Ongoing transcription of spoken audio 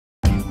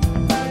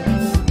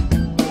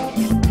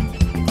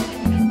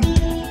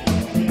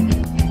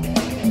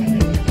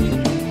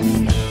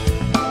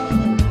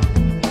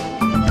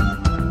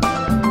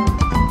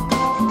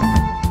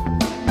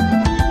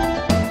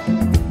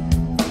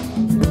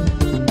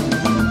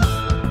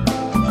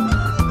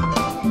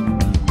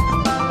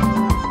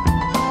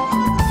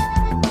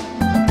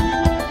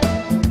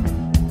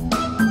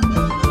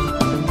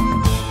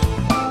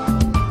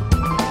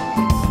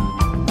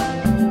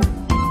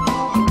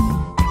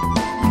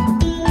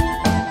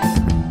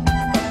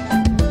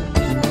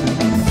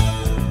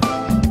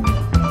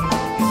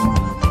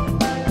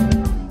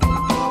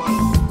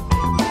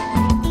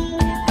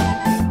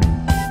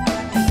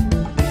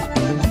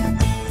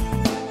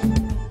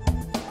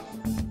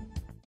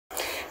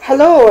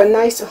Hello, and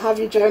nice to have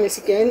you join us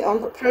again on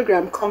the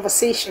program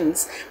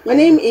Conversations. My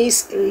name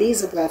is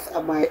Elizabeth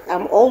Abai.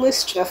 I'm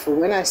always cheerful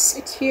when I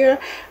sit here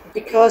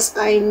because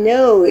I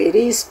know it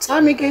is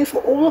time again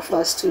for all of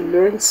us to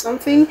learn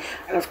something,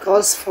 and of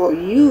course, for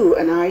you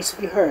and I to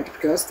be heard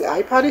because the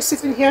iPad is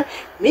sitting here,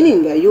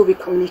 meaning that you'll be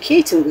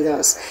communicating with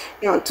us.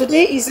 Now,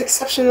 today is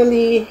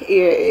exceptionally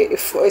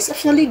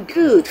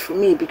good for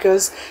me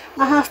because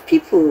I have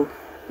people.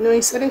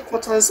 In certain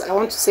quarters, I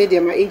want to say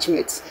they're my age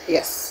mates.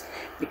 Yes,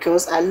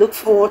 because I look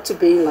forward to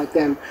being like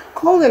them.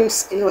 Call them,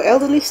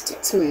 elderly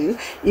statesmen,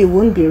 you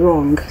won't be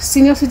wrong.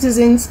 Senior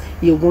citizens,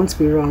 you won't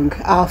be wrong.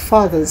 Our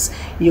fathers,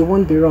 you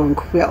won't be wrong.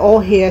 We're all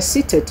here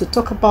seated to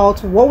talk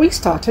about what we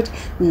started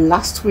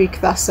last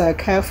week. That's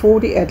Careful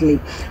the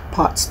Elderly,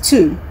 Part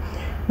 2.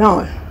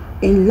 Now,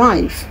 in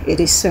life, it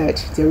is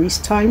said there is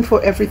time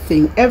for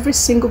everything. Every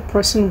single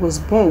person was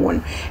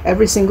born.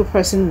 Every single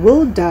person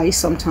will die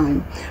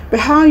sometime. But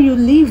how you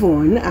live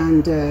on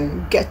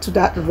and get to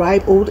that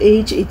ripe old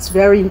age, it's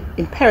very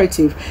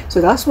imperative.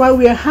 So that's why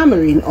we are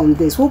hammering on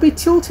this. We'll be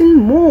tilting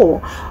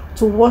more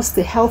towards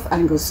the health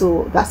angle.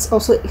 So that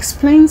also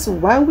explains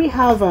why we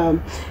have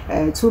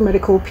two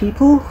medical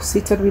people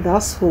seated with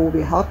us who will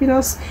be helping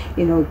us,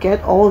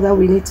 get all that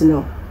we need to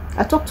know.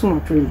 I talk too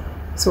much, really.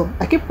 So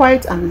I keep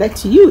quiet and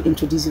let you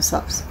introduce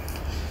yourselves.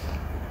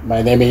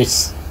 My name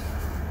is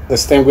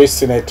Distinguished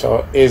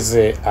Senator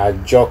Eze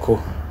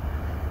Ajoko.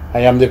 I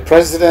am the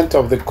president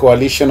of the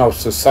Coalition of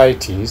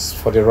Societies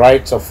for the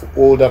Rights of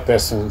Older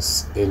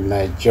Persons in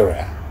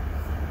Nigeria,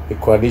 a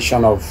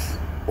coalition of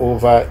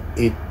over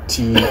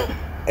 80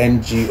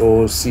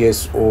 NGOs,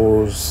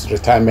 CSOs,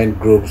 retirement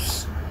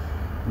groups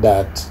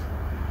that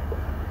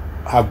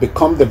have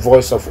become the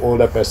voice of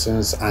older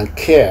persons and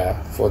care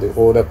for the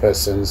older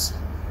persons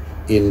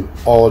in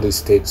all the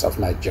states of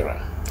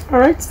Nigeria. All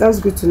right, that's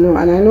good to know.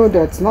 And I know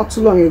that not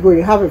too long ago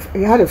you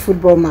had a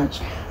football match.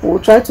 We'll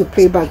try to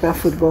pay back that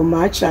football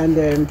match,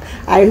 and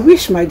I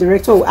wish my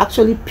director would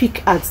actually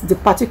pick at the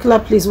particular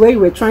place where you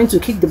were trying to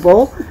kick the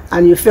ball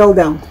and you fell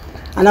down.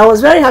 And I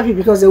was very happy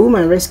because the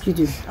woman rescued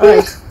you. All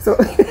right, so.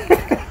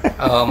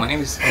 My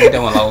name is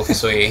Omidemola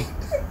Ofisoye.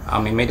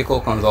 I'm a medical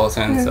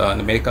consultant,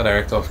 the medical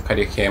director of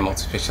Cardiac Care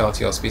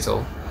Multispecialty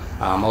Hospital.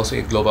 I'm also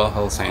a global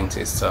health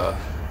scientist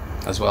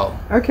as well.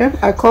 Okay,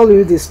 I call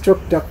you the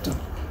stroke doctor.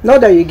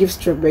 Not that you give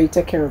stroke, but you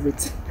take care of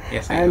it.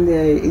 Yes, and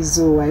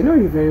Izo, I know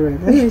you very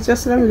well. Anyway,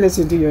 just let me let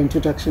you do your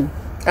introduction.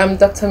 I'm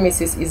Dr.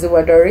 Mrs.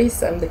 Izuwa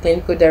Doris. I'm the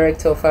clinical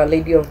director of Our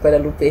Lady of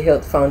Guadalupe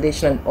Health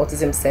Foundation and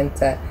Autism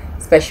Center,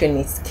 Special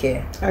Needs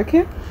Care.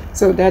 Okay,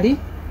 so Daddy?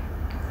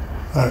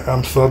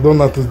 I'm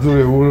Sadona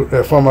Tuzure,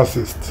 a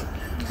pharmacist.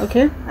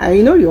 Okay,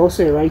 I know you're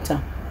also a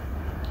writer.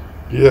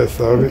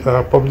 Yes,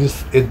 I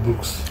published 8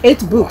 books.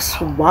 8 books?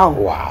 Wow.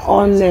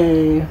 On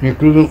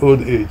including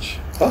old age.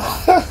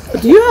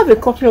 Do you have a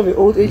copy of the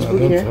old age book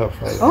here?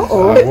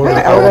 I would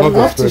have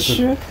loved to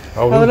show.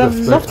 I would have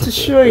loved to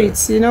show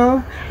it.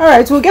 All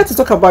right, we'll get to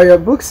talk about your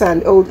books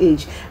and old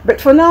age.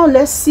 But for now,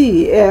 let's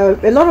see.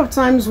 A lot of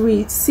times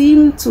we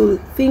seem to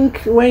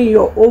think when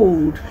you're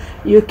old,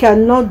 you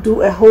cannot do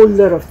a whole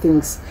lot of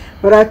things.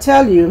 But I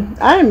tell you,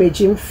 I am a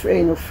gym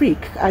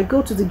freak. I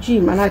go to the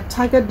gym and I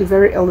target the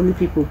very elderly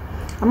people.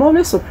 I'm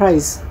always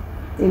surprised,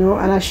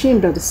 and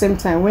ashamed at the same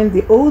time when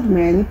the old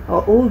men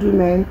or old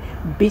women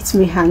beat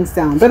me hands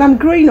down. But I'm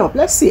growing up.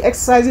 Let's see,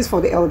 exercises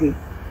for the elderly.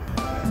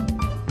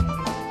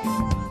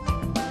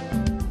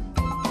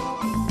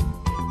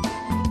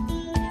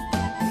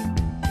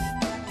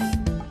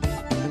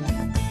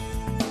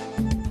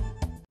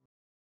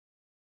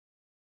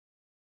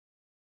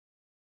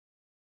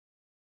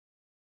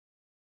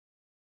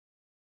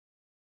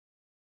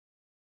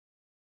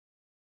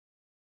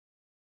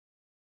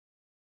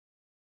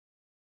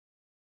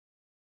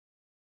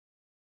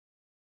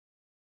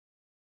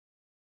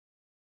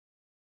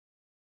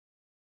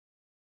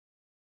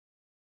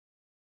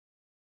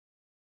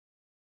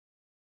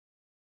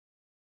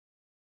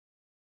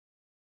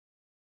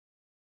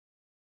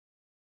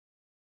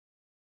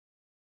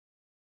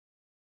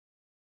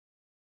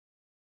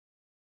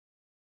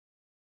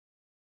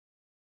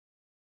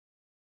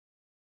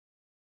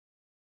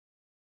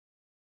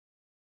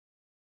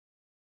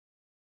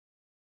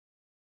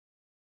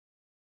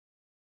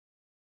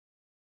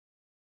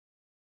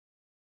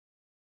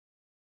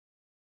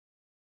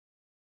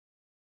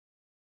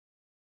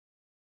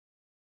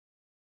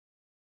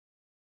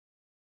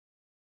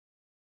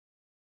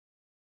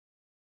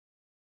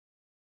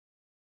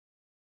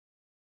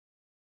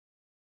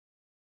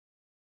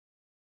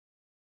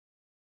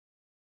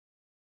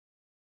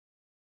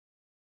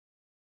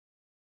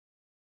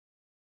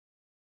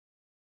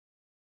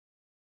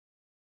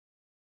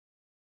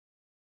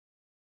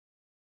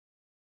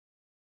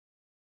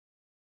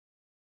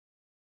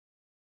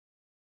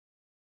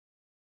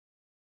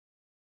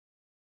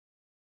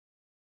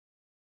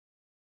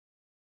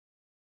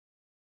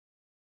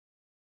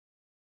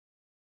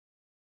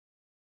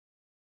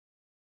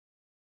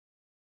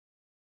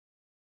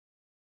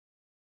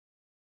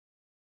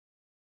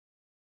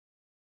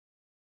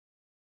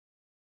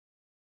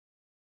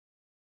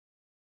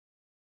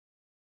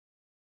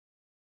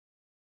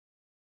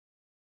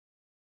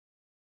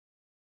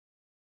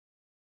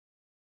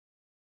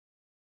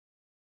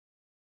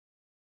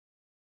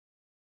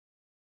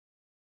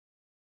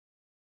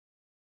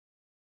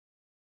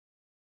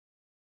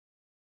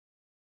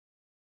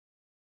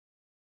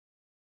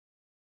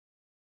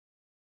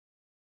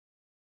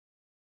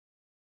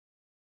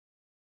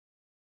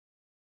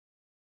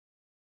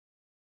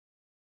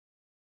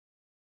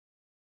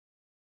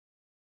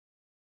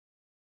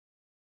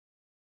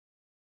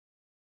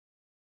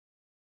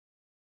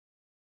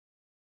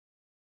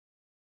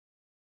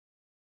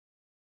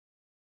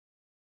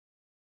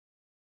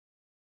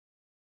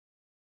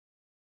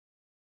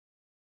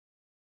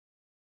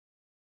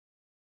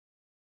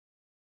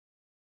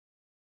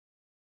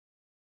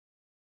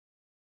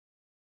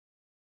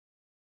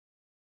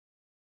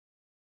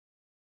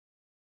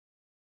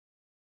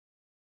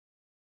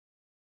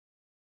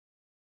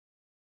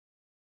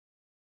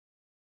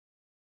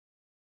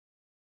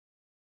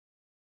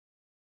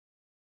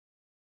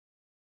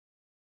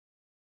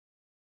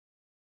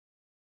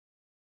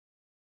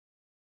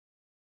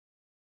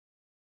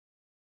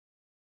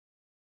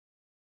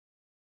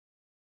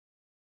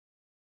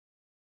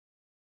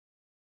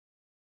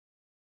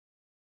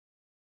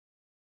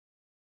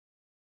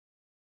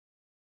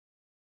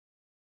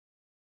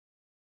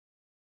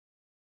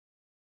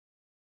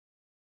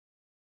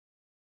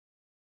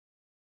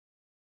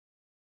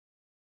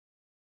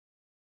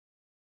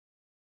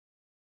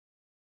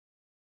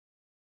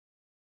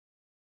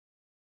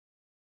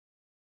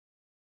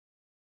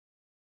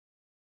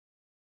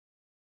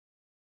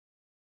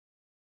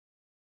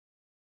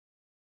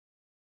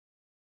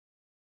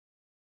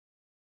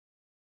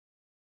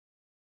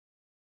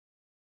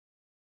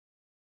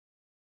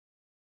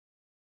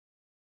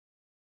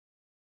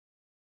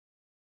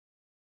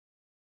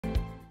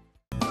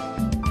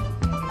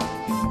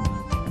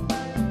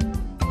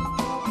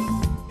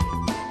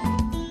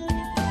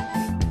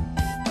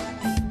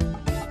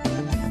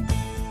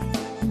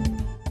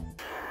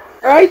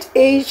 Right,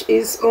 age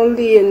is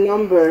only a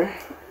number.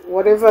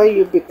 Whatever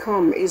you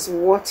become is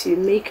what you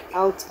make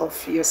out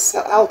of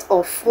yourself, out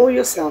of for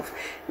yourself.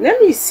 Let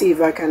me see if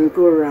I can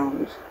go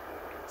around.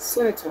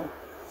 Senator,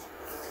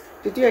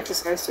 did you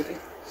exercise today?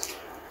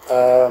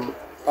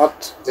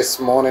 Not this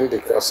morning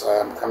because I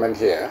am coming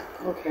here.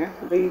 Okay,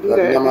 but you do But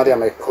that. normally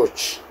I'm a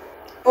coach.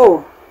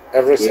 Oh,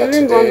 Every you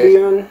didn't go Saturday,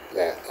 beyond.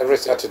 yeah, every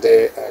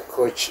Saturday I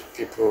coach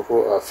people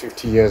who are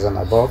 50 years and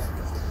above.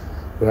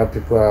 We have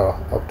people who are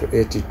up to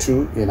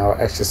 82 in our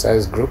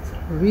exercise group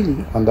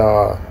Really? under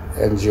our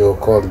NGO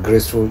called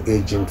Graceful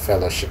Aging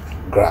Fellowship,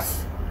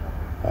 GRAF.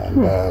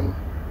 And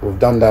we've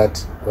done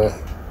that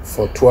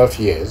for 12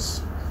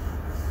 years.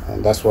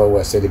 And that's why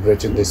we're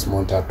celebrating this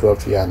month our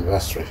 12th year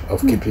anniversary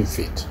of keeping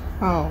fit.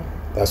 Wow.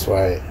 That's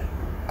why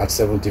at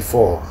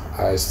 74,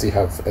 I still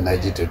have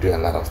energy to do a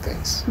lot of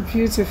things.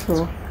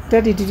 Beautiful.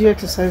 Daddy, did you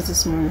exercise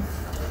this morning?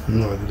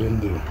 No, I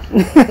didn't do.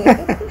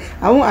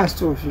 I won't ask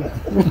two of you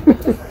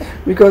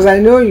because I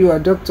know you are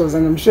doctors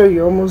and I'm sure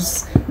you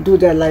almost do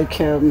that like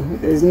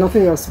there's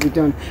nothing else to be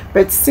done.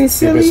 But You'll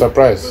sincerely, be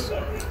surprised.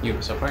 You'll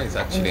be surprised,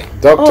 actually.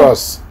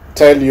 Doctors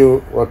tell you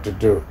what to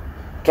do.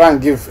 Try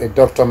and give a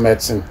doctor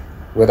medicine,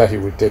 whether he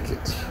will take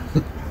it.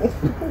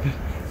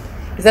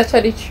 It's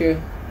actually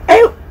true.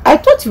 I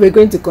thought you were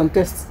going to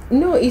contest.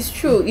 No, it's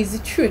true. It's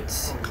the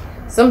truth.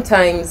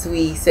 Sometimes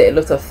we say a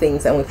lot of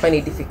things and we find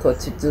it difficult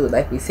to do.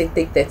 Like we say,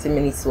 take 30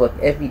 minutes work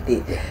every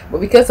day.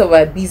 But because of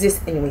our business,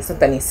 anyway, it's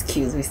not an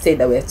excuse. We say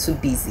that we're too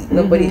busy.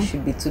 Nobody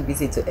should be too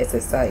busy to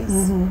exercise.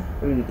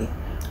 Really.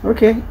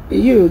 Okay,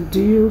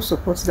 do you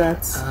support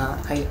that?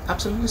 I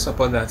absolutely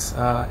support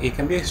that. It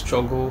can be a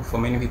struggle for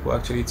many people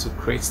actually to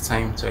create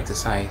time to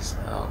exercise,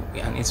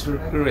 and it's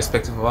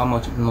irrespective of how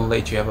much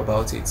knowledge you have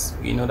about it.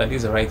 You know that this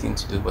is the right thing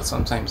to do, but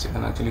sometimes you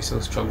can actually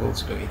still struggle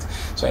to do it.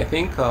 So I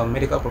think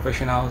medical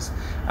professionals,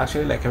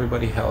 actually like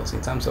everybody else,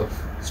 in terms of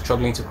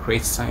struggling to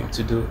create time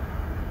to do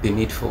the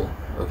needful.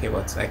 Okay,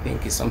 but I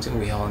think it's something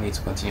we all need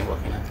to continue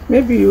working on.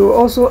 Maybe you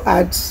also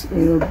add,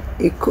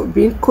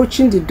 being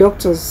coaching the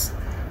doctors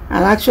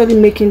and actually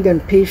making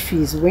them pay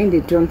fees when they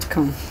don't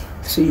come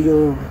to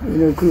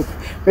your group.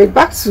 But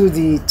back to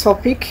the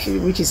topic,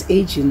 which is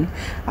aging,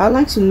 I'd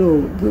like to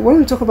know, when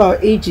we talk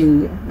about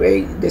aging,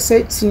 they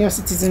say senior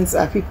citizens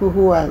are people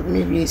who are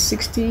maybe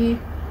 60,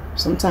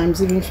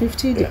 sometimes even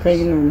 50,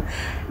 depending on.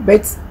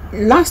 But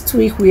last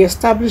week we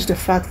established the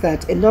fact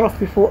that a lot of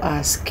people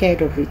are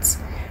scared of it.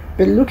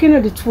 But looking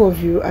at the two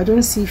of you, I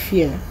don't see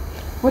fear.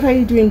 What are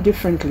you doing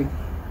differently?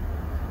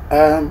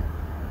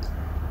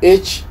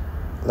 Age,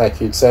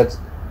 like you said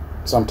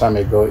some time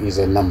ago, is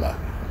a number.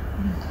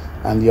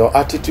 And your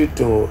attitude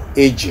to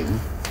aging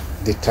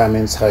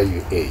determines how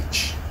you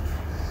age.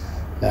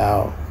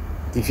 Now,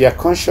 if you are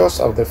conscious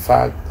of the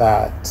fact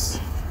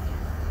that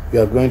you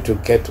are going to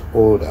get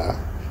older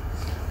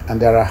and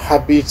there are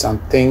habits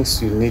and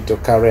things you need to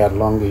carry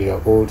along in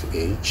your old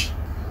age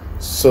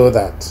so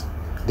that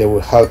they will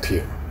help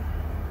you.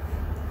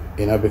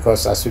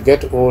 Because as you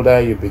get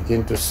older, you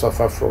begin to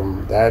suffer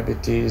from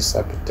diabetes,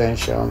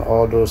 hypertension,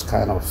 all those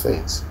kind of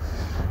things.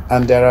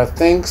 And there are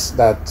things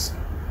that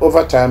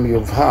over time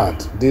you've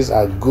had, these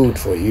are good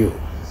for you.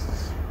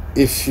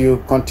 If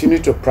you continue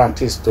to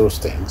practice those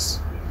things,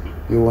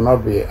 you will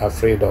not be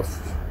afraid of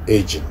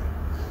aging.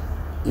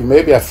 You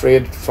may be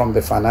afraid from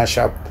the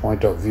financial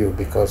point of view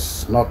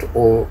because not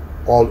all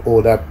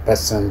older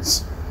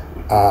persons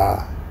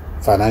are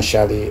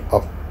financially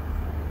up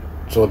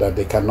so that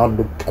they cannot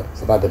look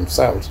after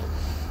themselves.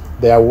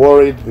 They are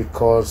worried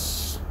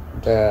because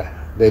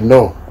they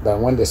know that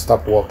when they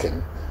stop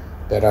working,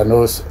 there are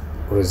no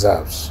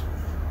reserves.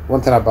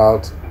 One thing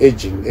about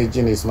aging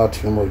is not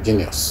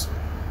homogeneous.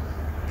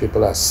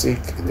 People are sick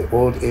in the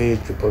old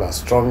age, people are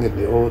strong in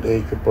the old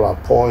age, people are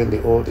poor in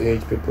the old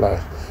age,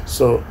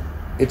 so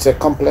it's a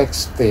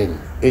complex thing,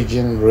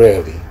 aging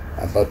really,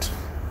 but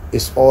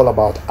it's all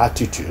about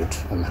attitude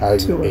and how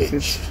you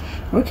age.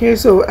 Okay,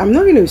 so I'm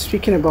not going to be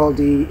speaking about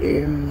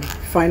the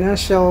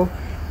financial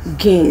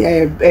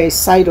gain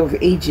side of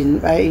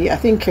aging. I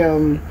think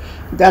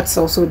that's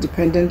also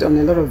dependent on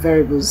a lot of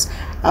variables.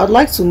 I would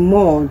like to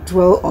more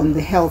dwell on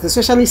the health,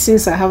 especially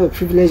since I have a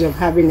privilege of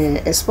having an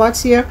expert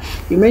here.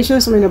 You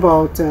mentioned something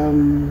about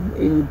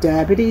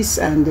diabetes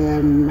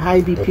and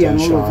high BP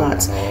and all of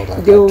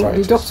that.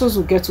 The doctors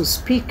will get to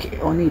speak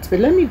on it. But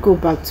let me go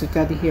back to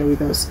Daddy here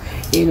with us.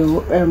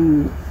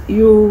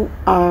 You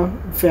are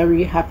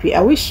very happy.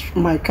 I wish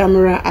my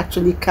camera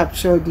actually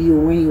captured you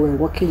when you were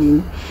walking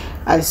in.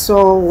 I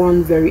saw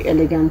one very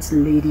elegant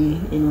lady,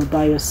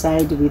 by your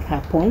side with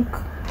her punk,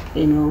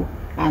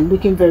 and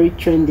looking very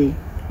trendy.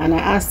 And I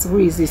asked, who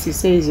is this? You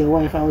say it's your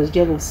wife. I was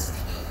jealous,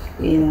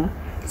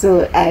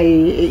 So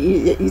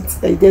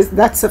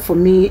that's for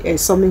me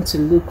something to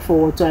look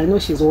forward to. I know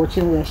she's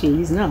watching where she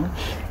is now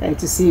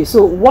to see you.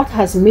 So what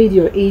has made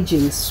your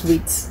aging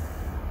sweet?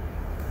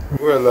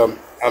 Well,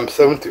 I'm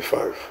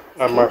 75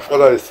 and my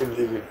father is still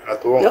living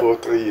at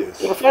 103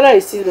 years. Your father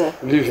is still there?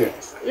 Living.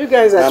 You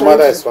guys are My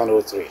mother is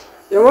 103.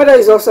 Your mother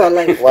is also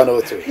alive?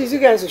 103. Please, you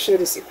guys will share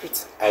the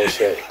secret. I will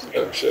share it. I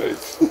will share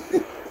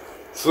it.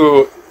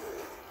 So,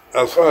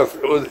 as far as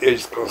old age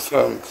is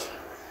concerned,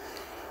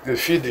 the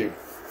feeding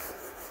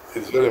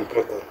is very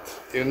important.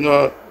 You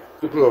know,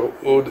 people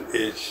of old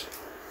age,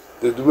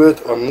 they do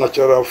it on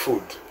natural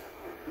food,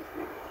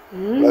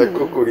 like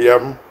cocoa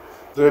yam,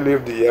 they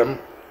leave the yam,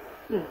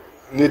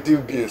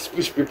 native beans,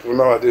 which people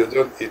nowadays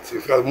don't eat.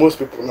 In fact, most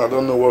people now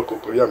don't know what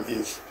cocoa yam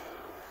is.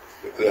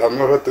 They have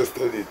never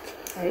tasted it.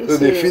 So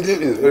the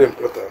feeding is very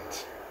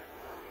important,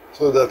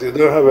 so that you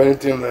don't have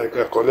anything like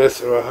a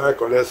high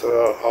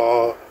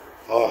cholesterol,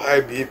 or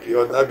high BP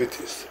or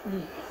diabetes.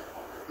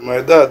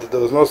 My dad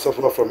does not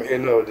suffer from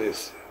any of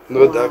this.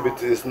 No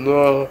diabetes,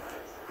 no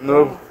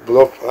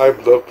high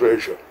blood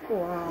pressure.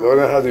 Wow. He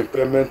only has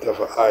impairment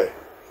of eye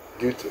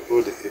due to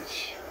old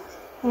age,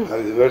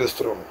 and he's very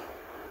strong.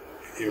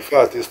 In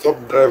fact, he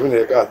stopped driving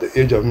a car at the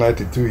age of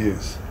 92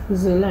 years.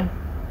 Is it like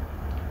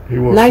He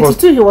was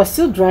 92? He was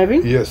still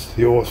driving? Yes,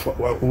 he was.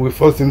 We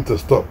forced him to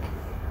stop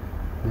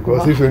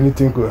because if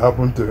anything could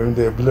happen to him,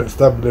 they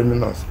start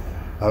blaming us.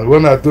 And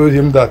when I told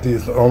him that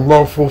it's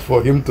unlawful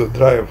for him to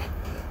drive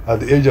at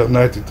the age of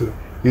 92,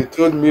 he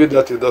told me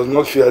that he does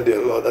not fear the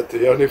law, that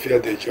he only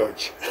fears the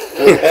judge.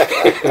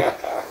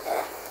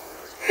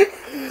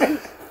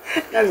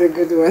 That's a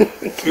good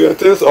one. He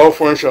attains all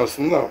functions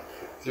now.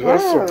 It's very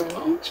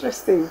strong.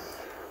 Interesting.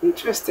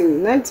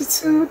 Interesting.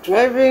 92,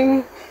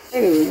 driving.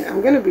 Anyway,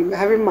 I'm going to be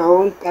having my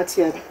own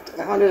party at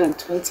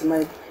 120,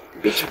 my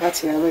beach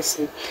party, I always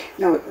say.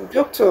 Now,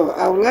 Doctor,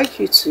 I would like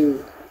you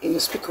to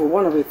speak of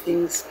one of the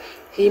things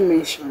he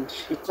mentioned.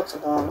 He talked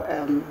about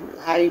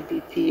high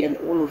BP and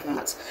all of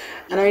that.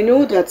 And I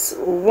know that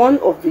one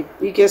of the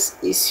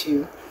biggest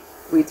issue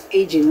with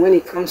aging when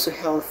it comes to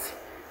health,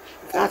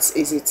 that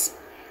is it.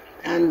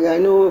 And I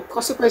know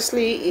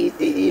consequently it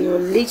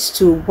leads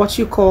to what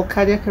you call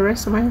cardiac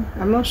arrest.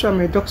 I'm not sure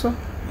I'm a doctor.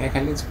 Yeah, it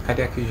can lead to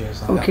cardiac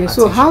issues. Okay,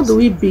 so how do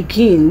we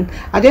begin?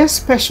 Are there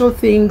special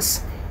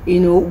things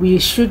we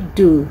should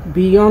do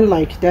beyond,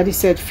 like Daddy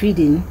said,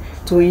 feeding,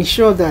 to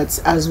ensure that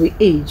as we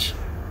age,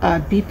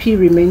 our BP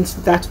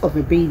remains that of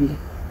a baby?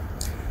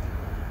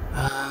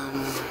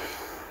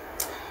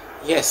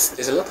 Yes,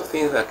 there's a lot of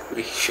things that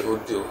we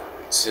should do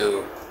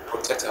to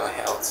protect our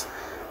health,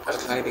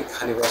 particularly the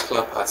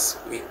cardiovascular parts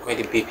where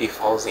the BP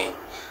falls in.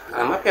 And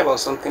I'm happy about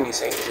something he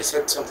said. He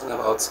said something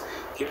about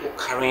people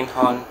carrying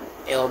on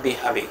healthy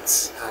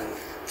habits and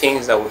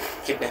things that will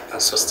keep them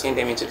and sustain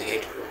them into the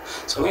age group.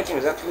 So many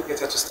times it's actually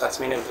better to start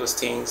many of those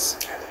things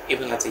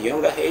even at a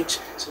younger age,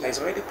 so that it's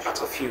already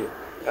part of you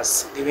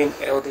that's living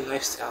a healthy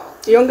lifestyle.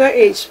 Younger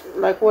age,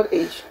 like what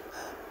age?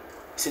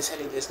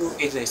 Sincerely, there's no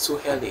age that is too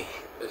early.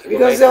 Okay,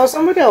 because there was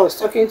somebody I was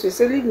talking to,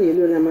 said, leave me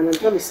alone, I'm an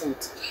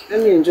adolescent.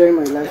 Let me enjoy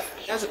my life.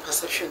 That's a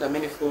perception that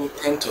many people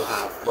tend to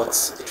have, but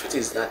the truth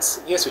is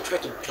that, yes, we try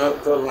to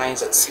draw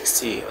lines at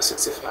 60 or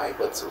 65,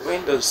 but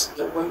when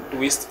do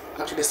we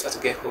actually start to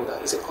get older?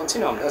 It's a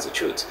continuum, that's the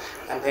truth.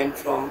 And then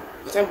from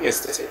the time you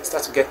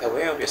start to get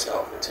aware of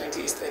yourself,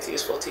 20s,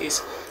 30s,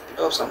 40s,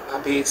 develop some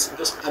habits.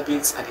 Those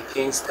habits are the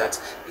things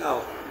that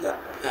now,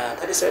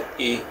 Daddy said,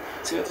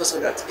 Senator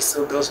said that he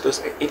still does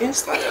those. He didn't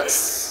start at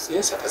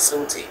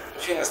 70.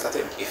 She had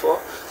started before,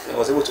 and he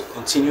was able to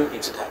continue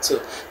into that. So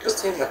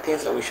those things are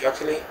things that we should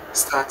actually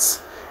start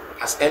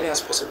as early as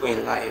possible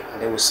in life,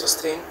 and then we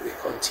sustain, we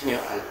continue,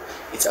 and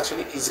it's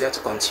actually easier to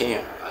continue.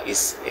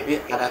 It's a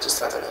bit harder to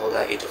start at an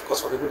older age. Of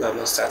course, for people that have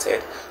not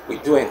started, we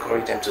do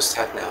encourage them to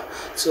start now.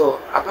 So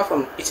apart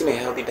from eating a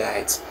healthy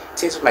diet,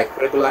 things like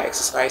regular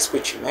exercise,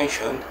 which you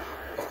mentioned,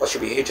 of course,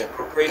 should be age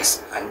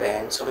appropriate, and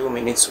then some people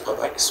may need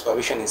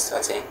supervision in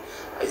starting.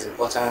 It's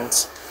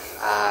important.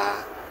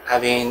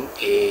 Having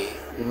a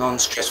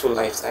non-stressful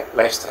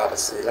lifestyle,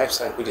 that's a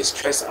lifestyle in which the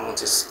stress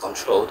amount is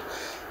controlled.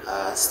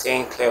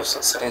 Staying clear of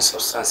certain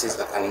substances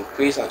that can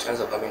increase our chance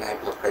of having high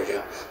blood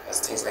pressure, as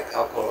things like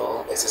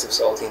alcohol, excessive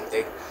salt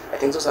intake. I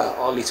think those are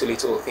all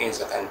little things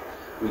that can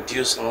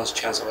reduce someone's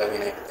chance of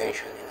having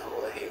hypertension in an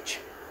older age.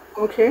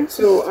 Okay,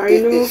 so I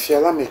know. If you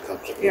allow me to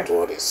contribute to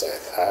what he said,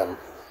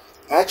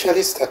 I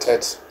actually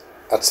started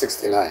at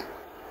 69.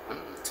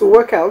 To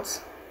work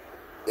out?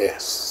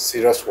 Yes,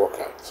 serious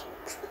workout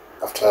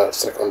after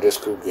secondary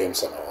school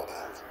games and all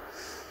that.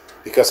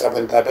 Because I've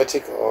been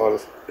diabetic all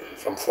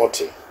from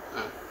 40.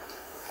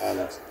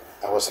 And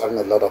I was having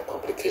a lot of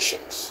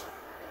complications.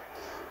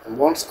 And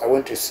once I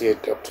went to see a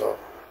doctor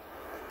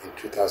in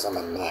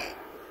 2009,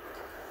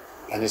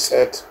 and he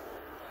said,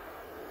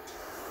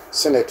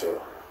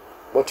 Senator,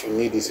 what you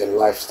need is a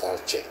lifestyle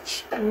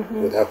change,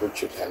 without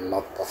which you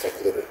cannot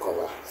perfectly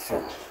recover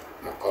from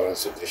your current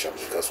situation,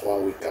 because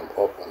 1 week I'm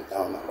up and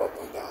down and up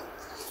and down.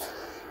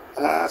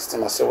 And I asked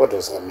him, I said, what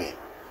does that mean?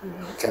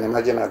 You can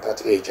imagine at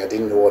that age, I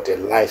didn't know what a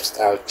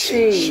lifestyle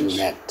change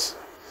meant.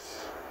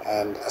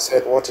 And I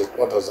said, what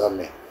does that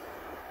mean?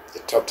 He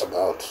talked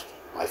about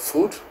my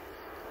food.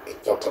 He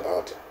talked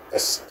about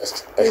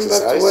exercise.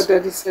 What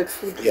Daddy said,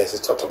 food. Yes, he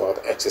talked about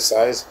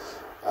exercise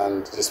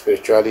and the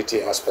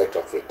spirituality aspect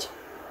of it.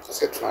 I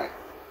said, fine.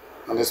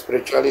 On the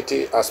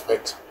spirituality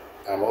aspect,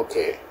 I'm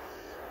okay.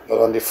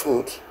 But on the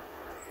food,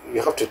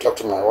 you have to talk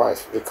to my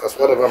wife, because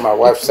whatever my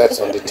wife sets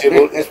on the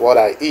table is what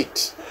I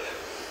eat.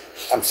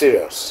 I'm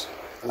serious.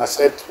 And I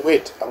said,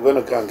 wait, I'm going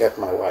to go and get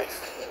my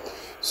wife.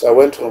 So I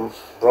went home,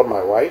 brought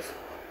my wife.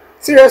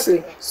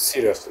 Seriously?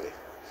 Seriously.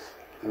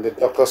 And the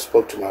doctor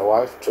spoke to my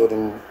wife, told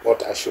him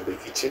what I should be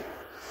eating.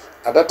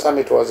 At that time,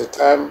 it was a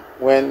time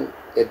when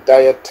a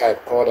diet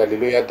type called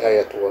Hallelujah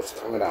diet was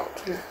coming out,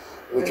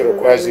 which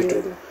requires you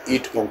to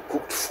eat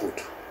uncooked food,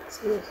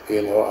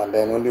 you know, and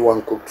then only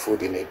one cooked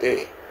food in a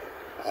day.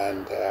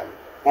 And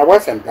my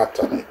wife embarked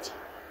on it.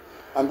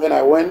 And when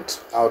I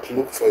went out to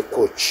look for a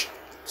coach,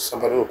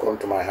 somebody who come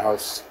to my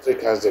house 3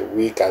 times a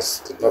week as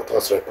the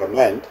doctors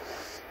recommend,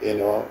 you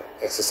know,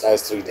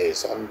 exercise 3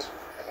 days. And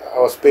I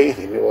was paying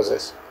him, I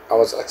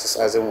was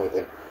exercising with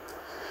him.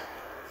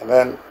 And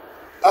then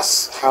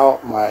that's how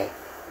my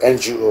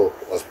NGO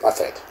was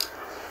battered.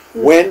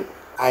 When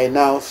I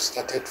now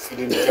started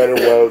feeling very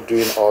well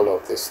doing all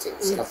of these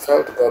things, I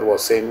felt God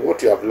was saying,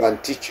 what you have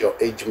learned, teach your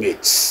age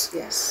mates.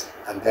 Yes.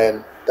 And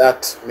then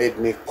that made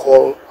me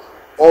call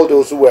all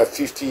those who were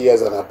 50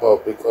 years and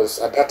above, because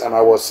at that time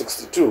I was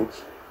 62,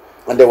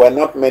 and there were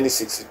not many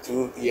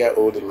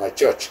 62-year-olds in my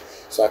church.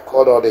 So I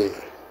called all the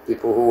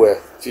people who were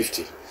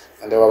 50,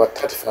 and there were about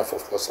 35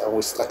 of us, and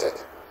we started.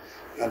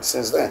 And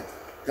since then,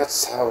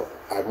 that's how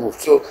I moved.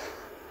 So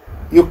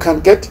you can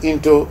get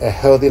into a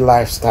healthy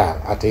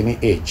lifestyle at any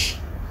age.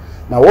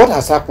 Now what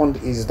has happened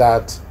is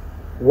that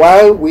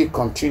while we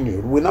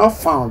continued, we now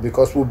found,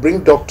 because we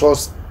bring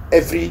doctors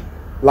every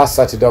last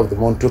Saturday of the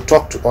month to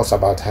talk to us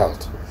about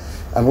health.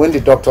 And when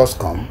the doctors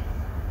come,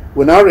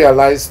 we now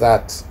realize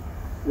that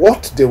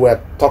what they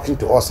were talking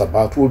to us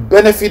about will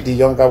benefit the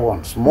younger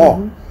ones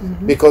more,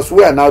 because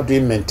we are now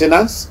doing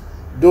maintenance.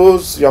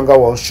 Those younger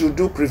ones should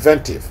do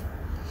preventive.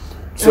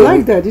 So I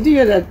like that. Did you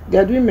hear that they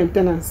are doing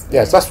maintenance?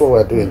 Yes, that's what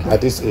we're doing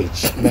at this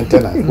age.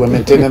 Maintenance. We're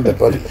maintaining the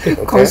body. Okay?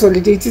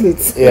 Consolidating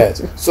it.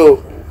 Yes.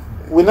 So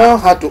we now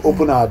had to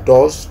open our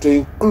doors to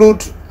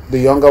include the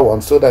younger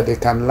ones so that they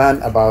can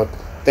learn about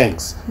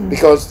things.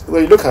 Because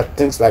when you look at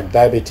things like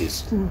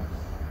diabetes,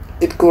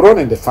 it could run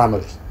in the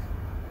family.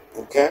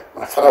 Okay?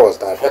 My father was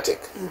diabetic.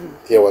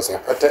 He was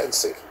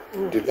hypertensive.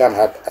 Julian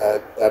had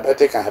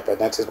diabetic and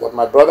hypertension, but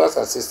my brothers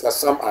and sisters,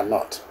 some are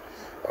not.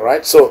 All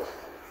right? So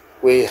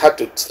we had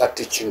to start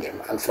teaching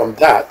them. And from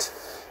that,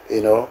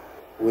 you know,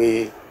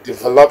 we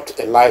developed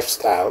a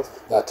lifestyle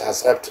that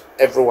has helped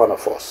every one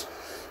of us.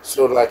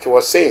 So like you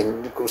were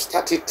saying, you could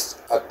start it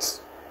at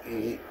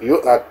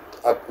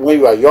when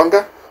you are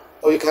younger,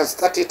 or you can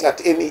start it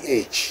at any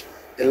age.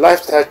 A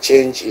lifestyle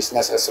change is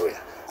necessary.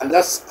 And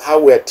that's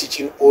how we are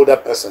teaching older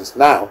persons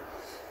now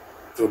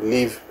to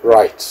live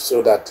right,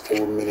 so that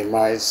they will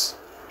minimize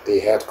the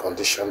health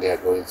condition they are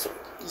going through.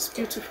 It's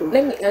beautiful.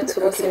 Let me add to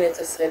what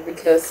Senator said,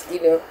 because,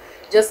 you know,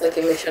 just like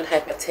you mentioned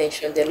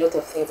hypertension, there are a lot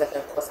of things that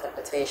can cause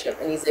hypertension,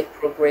 and it's a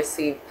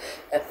progressive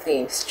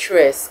thing.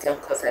 Stress can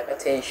cause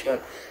hypertension.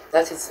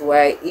 That is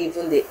why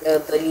even the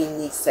elderly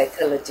need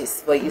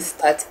psychologists, but you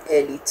start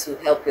early to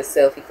help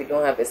yourself if you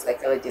don't have a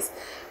psychologist.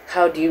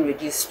 How do you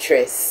reduce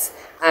stress?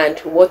 And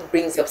what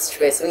brings up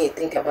stress when you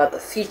think about the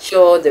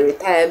future, the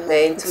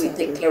retirement, who will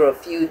take care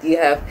of you? Do you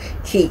have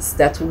kids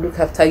that will look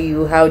after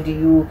you? How do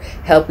you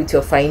help with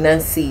your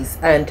finances?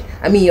 And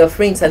I mean, your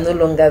friends are no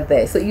longer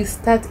there. So you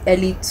start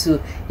early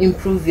to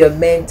improve your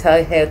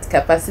mental health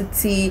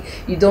capacity.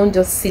 You don't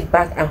just sit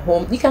back at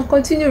home. You can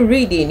continue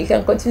reading, you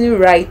can continue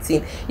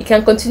writing, you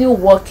can continue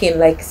working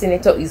like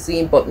Senator is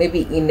doing, but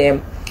maybe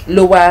in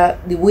lower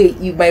the way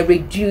you might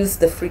reduce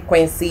the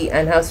frequency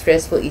and how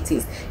stressful it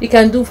is. You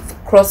can do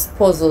cross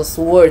puzzles,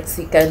 words,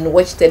 you can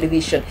watch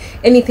television,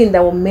 anything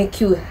that will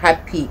make you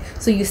happy.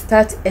 So you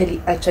start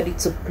early actually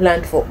to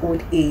plan for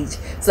old age,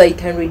 so you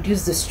can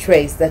reduce the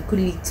stress that could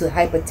lead to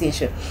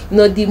hypertension. You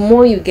know, the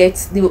more you get,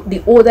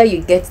 the older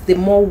you get, the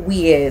more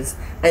wears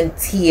and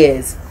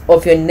tears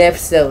of your nerve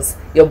cells,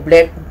 your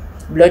blood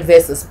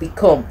vessels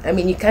become. I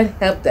mean, you can't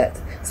help that,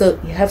 so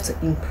you have to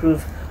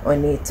improve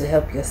on it to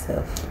help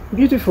yourself.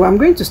 Beautiful. I'm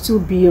going to still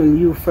be on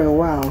you for a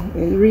while,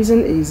 and the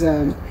reason is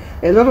a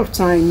lot of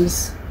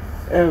times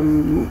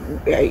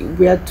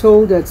we are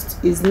told that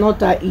it's not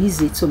that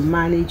easy to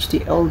manage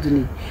the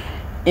elderly,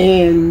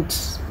 and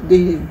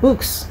the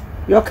books,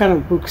 your kind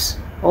of books,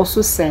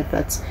 also said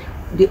that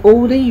the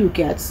older you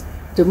get,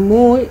 the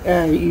more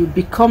you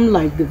become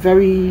like the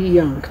very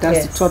young,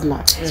 that's the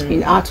toddler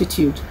in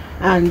attitude,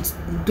 and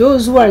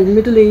those who are in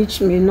middle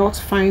age may not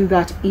find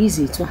that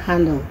easy to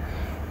handle.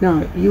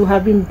 Now, you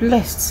have been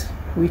blessed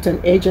with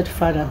an aged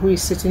father who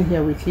is sitting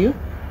here with you,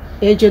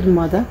 aged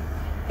mother,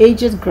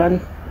 aged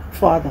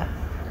grandfather.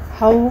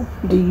 How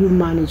do you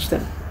manage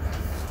them?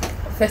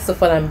 First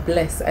of all, I'm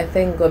blessed. I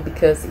thank God,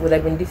 because it would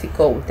have been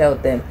difficult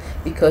without them,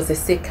 because they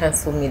still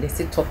cancel me, they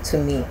still talk to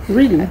me.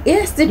 Really?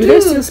 Yes, they do. Do they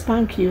still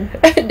spank you?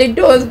 They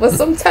don't, but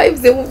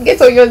sometimes they will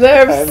get on your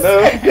nerves. I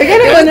know. They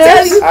get on your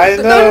nerves. I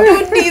know.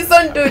 Don't do this,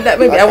 don't do that.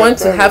 Maybe I want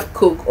to have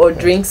Coke or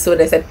drink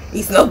soda. I said,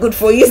 it's not good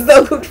for you, it's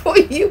not good for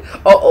you.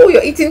 Or, oh,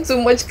 you're eating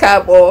too much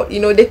carb. Or, you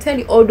know, they tell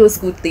you all those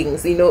good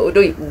things, you know,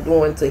 although you don't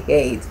want to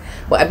hear it.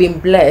 but I've been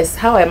blessed.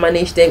 How I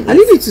manage them I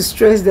need you to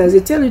stress that they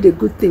tell you the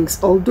good things,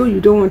 although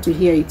you don't want to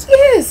hear it.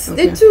 Yes,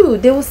 they do.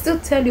 They will still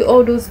tell you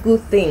all those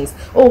good things.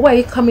 Oh, why are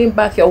you coming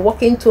back? You're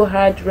working too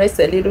hard. Rest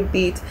a little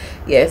bit.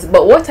 Yes,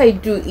 but what I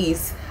do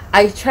is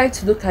I try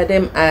to look at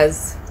them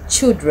as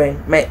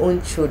children, my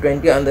own children.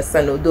 Do you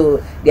understand?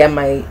 Although they are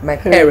my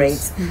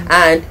parents.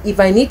 And if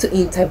I need to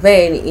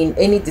intervene in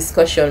any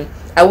discussion,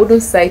 I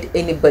wouldn't cite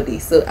anybody.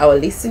 So I will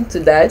listen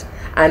to that,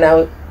 and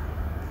I'll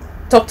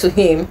talk to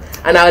him,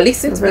 and I'll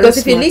listen to, because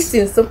if you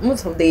listen,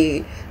 most of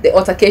the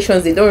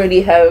altercations, they don't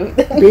really have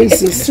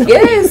basis.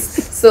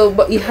 Yes. So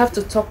but you have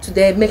to talk to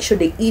them, make sure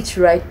they eat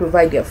right,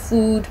 provide their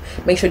food,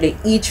 make sure they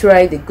eat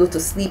right, they go to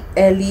sleep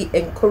early,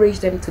 encourage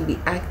them to be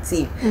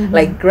active.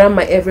 Like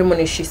grandma, every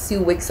morning she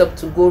still wakes up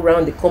to go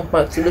around the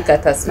compound to look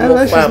at her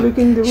small farm.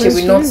 She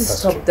will not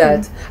stop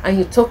that. And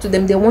you talk to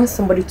them, they want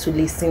somebody to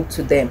listen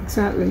to them.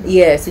 Exactly.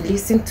 Yes, you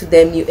listen to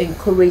them, you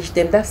encourage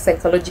them. That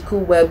psychological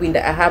well-being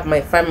that I have, my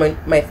family,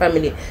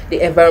 the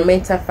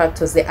environmental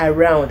factors, they're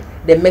around,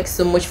 they make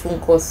so much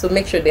phone calls, so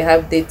make sure they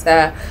have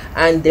data,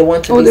 and they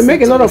want to they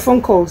make a lot of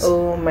phone calls.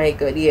 Oh my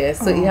god, yes.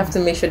 So you have to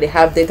make sure they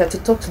have data to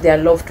talk to their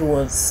loved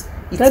ones.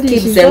 It Daddy,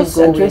 keeps them just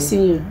going.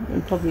 addressing you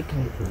in public.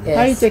 Yes.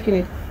 How are you taking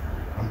it?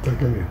 I'm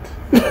taking it.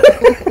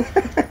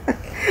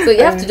 So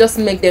you have to just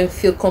make them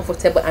feel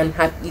comfortable and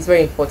happy. It's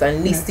very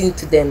important. Listen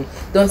to them.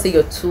 Don't say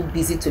you're too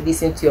busy to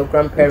listen to your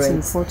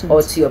grandparents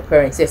or to your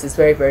parents. Yes, it's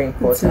very, very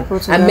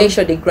important. And make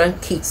sure the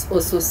grandkids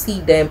also see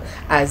them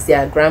as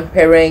their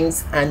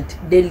grandparents, and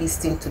they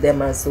listen to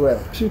them as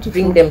well. Beautiful.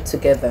 Bring them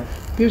together.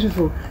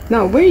 Beautiful.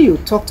 Now, when you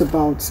talked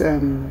about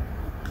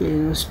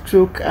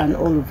stroke and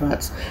all of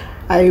that,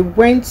 I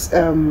went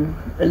a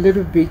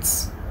little bit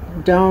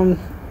down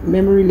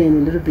memory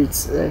lane a little bit.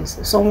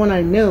 Someone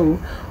I know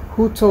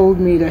who told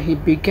me that he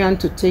began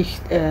to take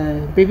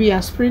baby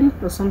aspirin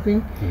or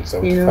something.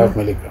 75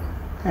 milligram.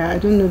 I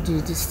don't know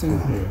this thing,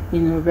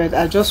 but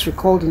I just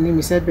recalled the name.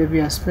 He said baby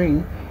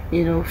aspirin,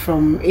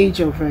 from age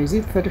of, is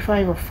it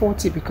 35 or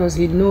 40, because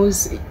he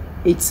knows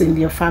it's in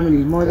their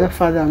family, mother,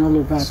 father, and all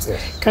of that.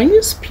 Yes. Can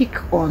you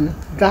speak on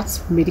that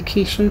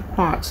medication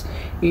part,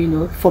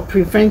 for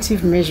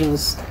preventive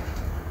measures?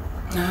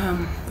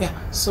 Yeah,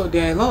 so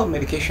there are a lot of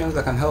medications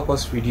that can help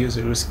us reduce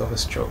the risk of a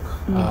stroke.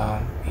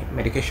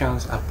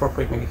 Medications,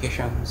 appropriate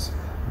medications,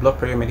 blood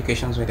pressure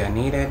medications when they are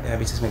needed,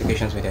 diabetes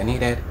medications when they are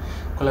needed,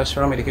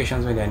 cholesterol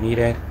medications when they are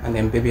needed, and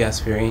then baby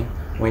aspirin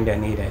when they are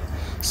needed.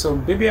 So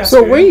baby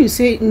aspirin. So when you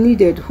say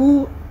needed,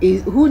 who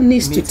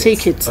needs to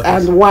take it,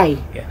 and why?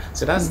 Yeah,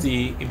 so that's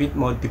the a bit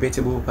more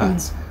debatable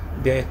part.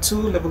 There are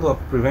two levels of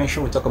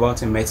prevention we talk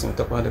about in medicine. We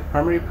talk about the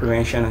primary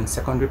prevention and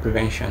secondary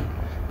prevention.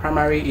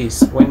 Primary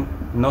is when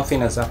nothing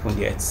has happened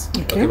yet.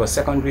 Okay, but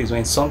secondary is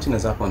when something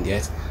has happened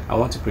yet. I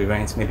want to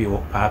prevent maybe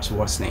perhaps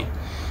worsening.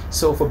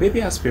 So for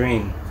baby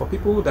aspirin, for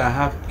people that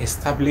have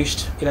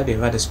established either they've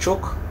had a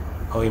stroke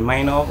or a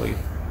minor or a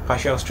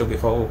partial stroke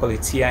before, we call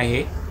it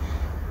TIA,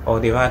 or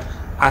they've had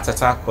heart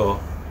attack or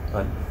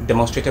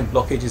demonstrated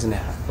blockages in the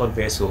blood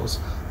vessels,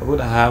 for people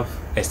that have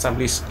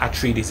established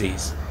artery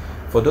disease,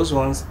 for those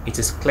ones it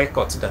is clear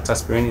cut that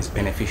aspirin is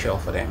beneficial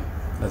for them.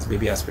 That's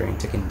baby aspirin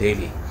taken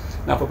daily.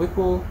 Now for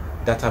people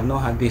that have not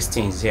had these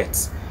things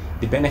yet,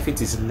 the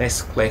benefit is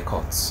less clear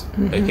cut.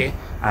 Okay,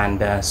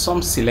 and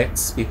some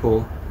select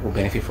people will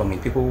benefit from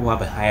it, people who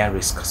have a higher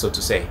risk, so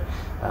to say,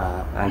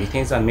 and the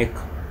things that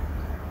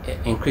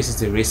increases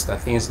the risk are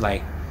things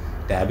like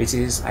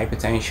diabetes,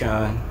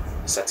 hypertension,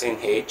 certain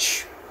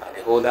age,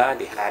 the older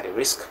the higher the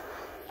risk,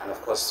 and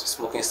of course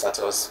smoking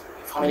status,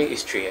 family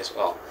history as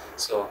well.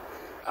 So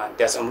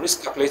there are some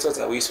risk calculators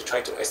that we used to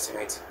try to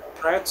estimate.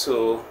 Prior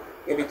to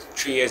maybe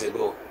 3 years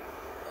ago,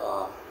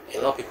 a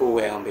lot of people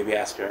were on baby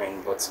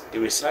aspirin, but the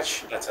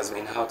research that has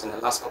been out in the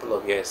last couple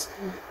of years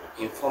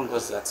informed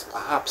us that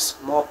perhaps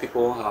more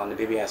people are on the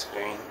baby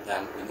aspirin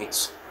than we need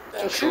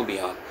than should be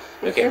on.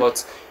 Okay,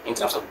 but in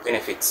terms of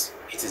benefits,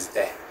 it is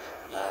there.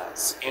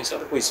 In some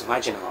people it's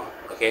marginal,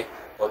 okay,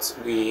 but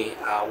we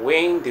are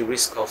weighing the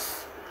risk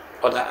of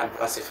other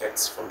adverse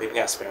effects from baby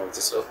aspirin.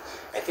 So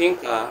I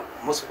think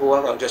most people,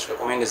 what I'll just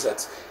recommend is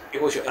that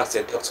people should ask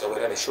their doctor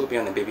whether they should be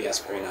on the baby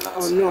aspirin or not.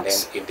 Or not. And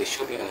then if they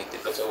should be on it, the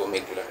doctor will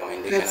make the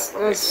recommendation.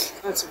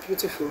 That's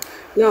beautiful.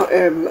 Now,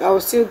 I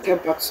will still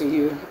get back to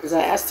you, because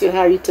I asked you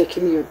how you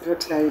taking your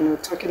daughter,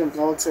 talking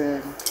about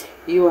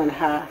you and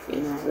her,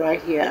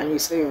 right here, and you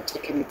say you're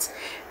taking it.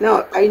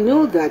 Now, I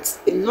know that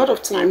a lot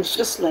of times,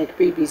 just like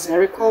babies, I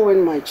recall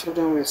when my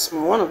children were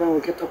small, one of them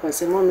would get up and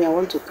say, "Mommy, I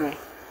want to cry."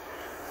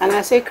 And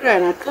I say, "Cry,"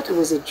 and I thought it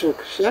was a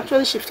joke. She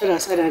actually shifted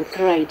aside and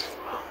cried,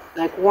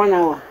 like 1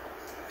 hour.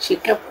 She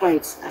kept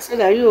quiet. I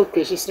said, "Are you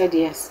okay?" She said,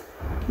 "Yes."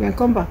 Then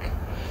come back.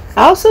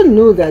 I also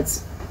know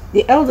that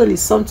the elderly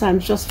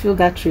sometimes just feel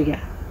that trigger.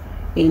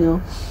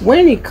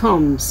 When it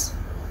comes,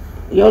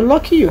 you're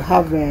lucky you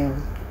have a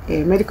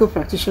medical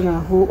practitioner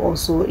who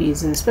also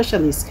is a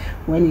specialist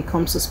when it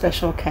comes to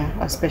special care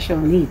or special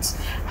needs.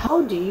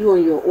 How do you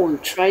on your own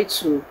try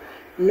to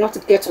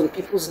not get on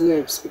people's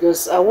nerves?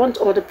 Because I want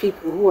other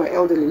people who are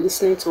elderly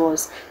listening to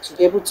us to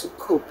be able to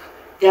cope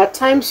there are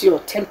times you're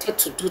tempted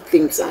to do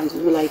things and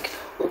you're like,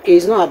 okay,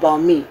 it's not about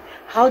me.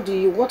 What do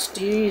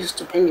you use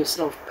to bring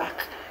yourself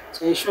back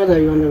to ensure that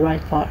you're on the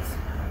right path?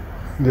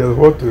 There's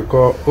what we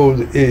call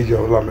old age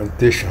of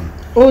lamentation.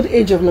 Old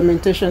age of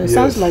lamentation. It Yes.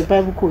 sounds like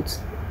Bible quotes.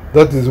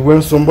 That is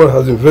when somebody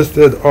has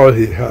invested all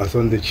he has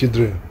on the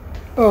children,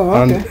 Oh,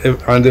 okay.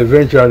 and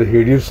eventually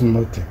he leaves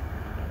nothing.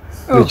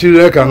 Oh. The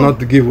children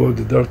cannot give what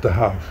the daughter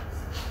have.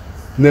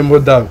 No more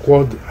than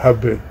quad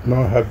habit,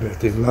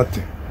 non-habit is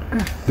nothing.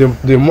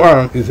 The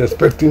man is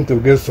expecting to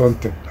get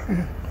something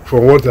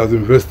from what he has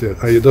invested,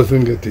 and he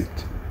doesn't get it.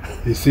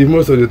 You see,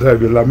 most of the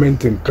time he's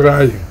lamenting,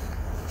 crying,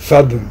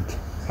 saddened,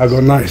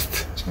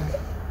 agonized.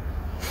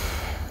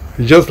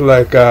 Just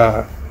like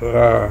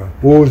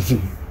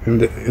Wolsey in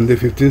the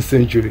 15th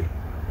century,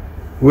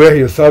 where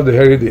he served the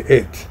Henry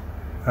VIII,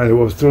 and he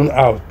was thrown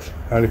out,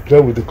 and he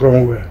played with the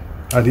Cromwell,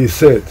 and he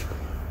said,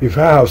 "If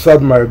I have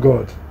served my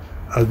God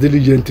as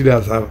diligently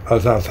as I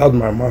have served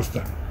my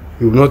master,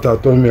 he will not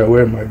have torn me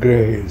away my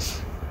grey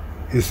hairs."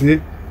 You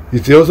see,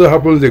 it also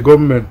happens to the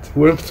government.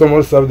 When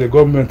someone serves the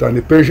government and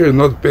the pension is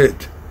not paid,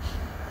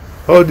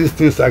 all these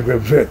things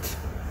aggravate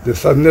the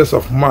sadness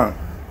of man,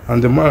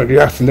 and the man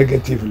reacts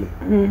negatively.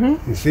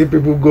 You see,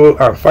 people go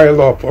and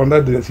file up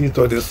under the heat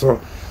of the sun.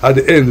 At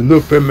the end, no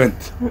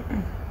payment.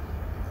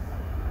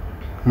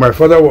 My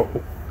father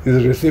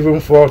is receiving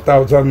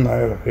 4,000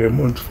 naira a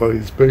month for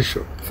his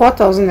pension.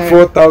 4,000 naira.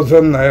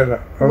 4,000 naira.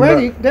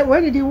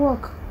 Where did he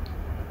work?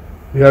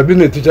 He had been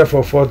a teacher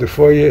for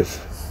 44 years.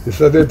 He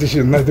started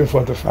teaching in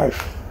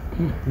 1945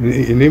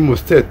 in Imo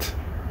State.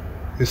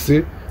 You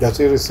see? Does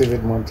he receive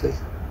it monthly?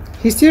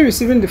 He's still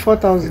receiving the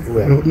 4,000.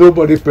 Well,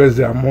 Nobody pays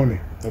their money.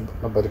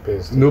 nobody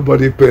pays.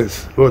 Nobody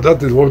pays. Well,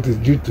 that is what is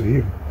due to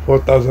him.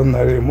 4,000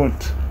 naira a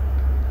month.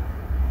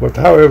 But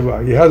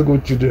however, he has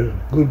good children,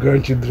 good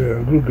grandchildren,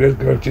 and good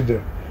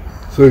great-grandchildren.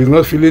 So he's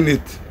not feeling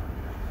it.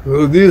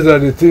 So these are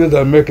the things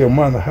that make a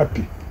man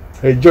happy.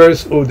 A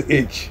joyous old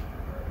age.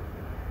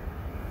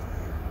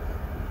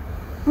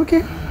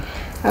 Okay.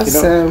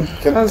 That's,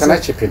 Can I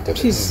chip into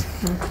please.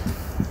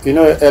 this? You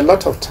know, a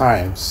lot of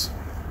times,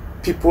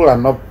 people are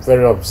not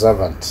very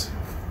observant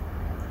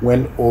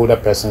when older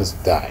persons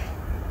die.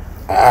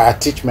 I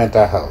teach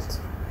mental health.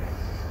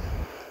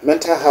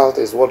 Mental health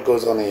is what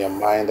goes on in your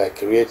mind that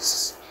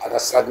creates either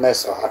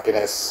sadness or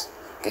happiness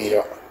in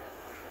your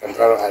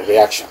environment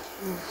reaction.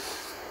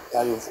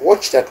 And you've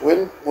watched that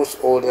when most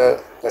older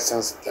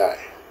persons die,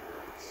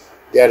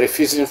 they are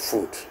refusing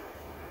food.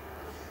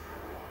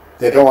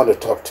 They don't want to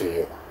talk to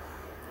you.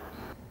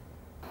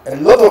 A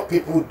lot of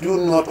people do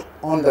not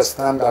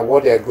understand that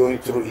what they are going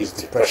through is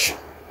depression.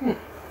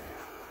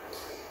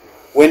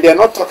 When they are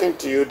not talking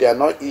to you, they are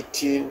not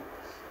eating.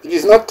 It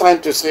is not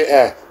time to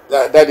say,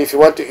 that if you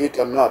want to eat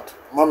or not,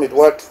 Mommy,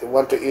 what you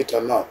want to eat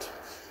or not.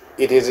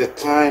 It is a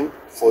time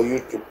for you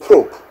to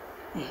probe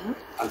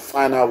and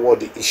find out what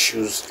the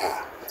issues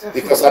are.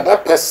 Definitely. Because at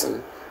that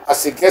person,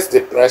 as he gets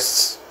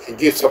depressed, he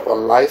gives up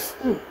on life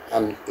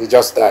and he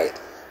just died.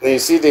 When you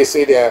see they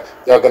say they're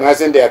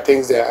organizing their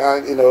things,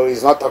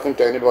 he's not talking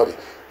to anybody.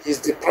 He's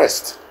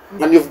depressed.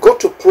 And you've got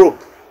to probe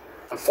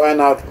and find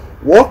out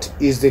what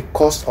is the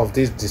cause of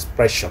this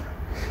depression.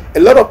 A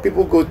lot of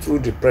people go through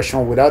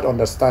depression without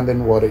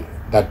understanding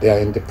that they are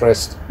in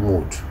depressed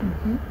mood.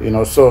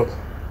 So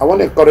I want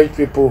to encourage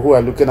people who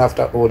are looking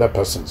after older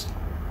persons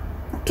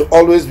to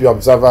always be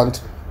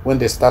observant when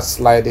they start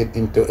sliding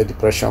into a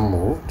depression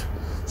mood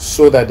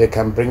so that they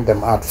can bring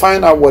them out.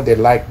 Find out what they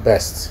like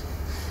best.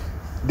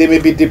 They may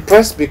be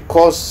depressed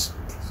because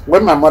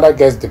when my mother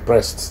gets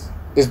depressed,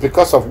 it's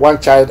because of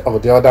one child or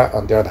the other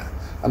and the other.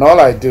 And all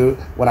I do,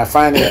 when I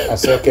find it, I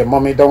say, okay,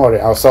 Mommy, don't worry,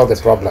 I'll solve the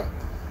problem.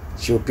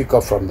 She will pick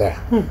up from there.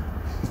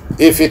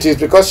 If it is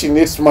because she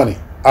needs money,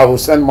 I will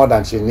send more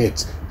than she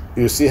needs.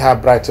 You see her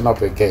brighten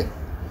up again.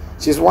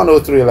 She's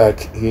 103 like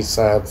his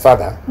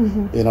father.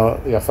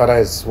 Your father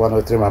is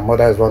 103, my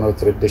mother is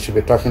 103. They should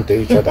be talking to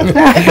each other.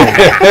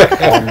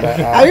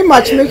 Are you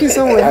matchmaking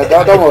somewhere?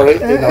 Don't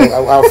worry.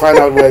 I'll find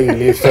out where you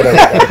live so that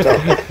we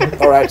can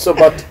talk. All right. So,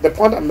 but the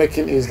point I'm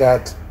making is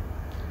that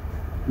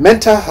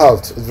mental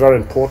health is very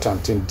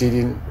important in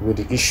dealing with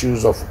the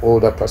issues of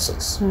older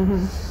persons.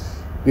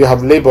 You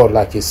have labor,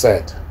 like he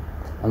said,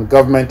 and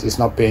government is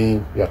not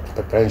paying your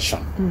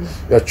pension.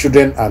 Your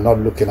children are not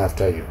looking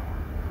after you.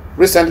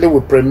 Recently, we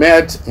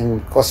premiered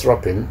in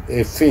Kosropin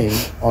a film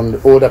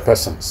on older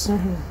persons.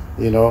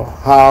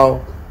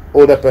 How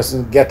older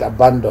persons get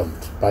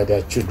abandoned by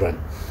their children.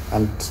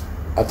 And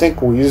I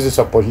think we use this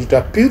opportunity to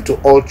appeal to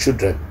all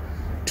children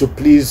to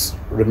please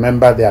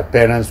remember their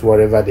parents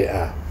wherever they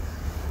are.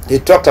 He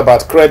talked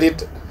about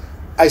credit.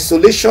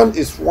 Isolation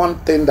is one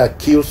thing that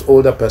kills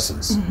older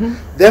persons.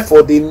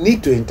 Therefore, they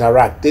need to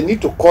interact. They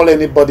need to call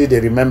anybody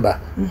they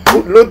remember.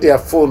 Load their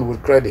phone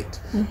with credit.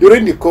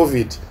 During the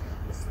COVID,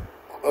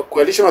 a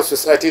coalition of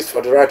societies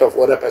for the right of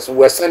older persons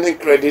were sending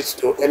credits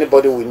to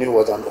anybody we knew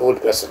was an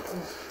old person.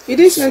 You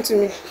didn't send to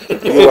me.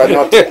 You are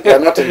not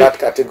in that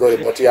category,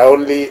 but you are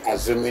only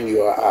assuming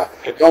you are.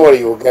 Don't worry,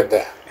 you will get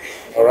there.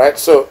 All right.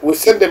 So we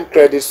send them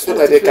credits so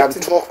that they can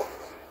talk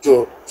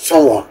to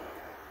someone.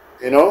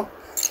 You know?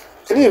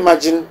 Can you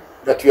imagine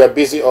that you are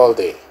busy all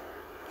day?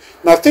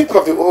 Now think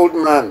of the old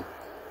man.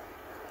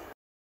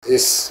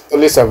 He's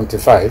only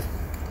 75.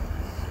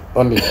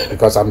 Only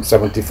because I'm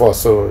 74,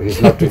 so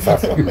he's not too far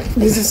from me.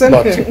 This is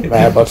okay.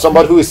 But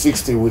somebody who is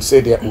 60 would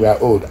say that we are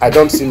old. I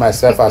don't see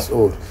myself as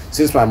old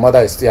since my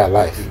mother is still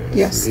alive.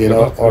 Yes. You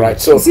know, all right.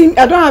 So see,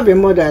 I don't have a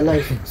mother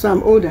alive, so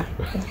I'm older.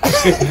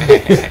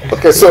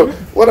 okay, so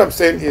what I'm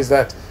saying is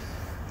that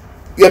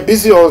you're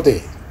busy all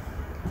day.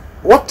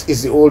 What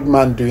is the old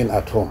man doing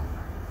at home?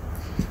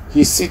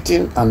 He's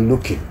sitting and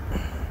looking.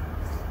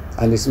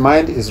 And his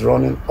mind is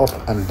running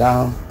up and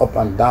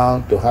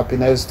down to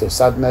happiness, to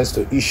sadness,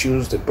 to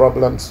issues, to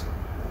problems.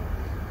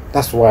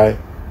 That's why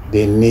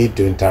they need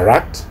to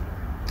interact.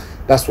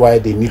 That's why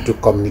they need to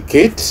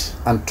communicate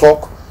and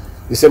talk.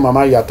 You say,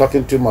 Mama, you are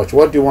talking too much.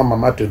 What do you want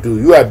Mama to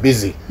do? You are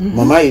busy.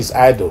 Mama is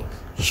idle.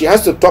 She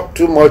has to talk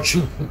too much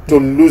to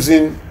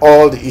losing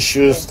all the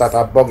issues that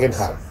are bugging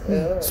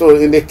her. So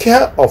in the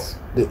care of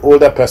the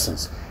older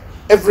persons,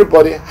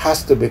 everybody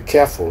has to be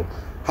careful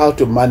how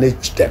to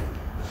manage them.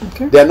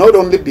 Okay. They are not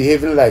only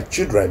behaving like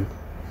children,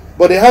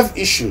 but they have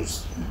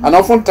issues. And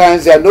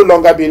oftentimes they are no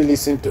longer being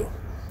listened to.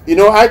 You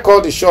know, I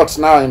call the shots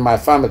now in my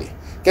family.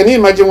 Can you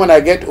imagine when I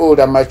get old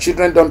and my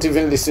children don't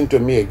even listen to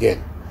me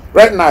again?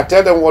 Right now, I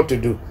tell them what to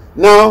do.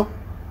 Now,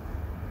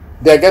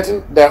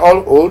 they're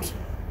all old.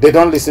 They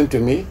don't listen to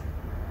me.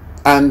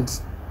 And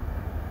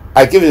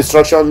I give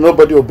instructions,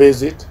 nobody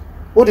obeys it.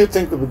 What do you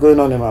think will be going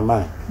on in my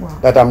mind? Wow.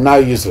 That That I'm now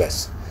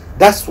useless.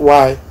 That's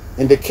why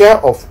in the care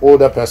of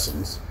older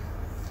persons,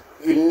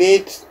 you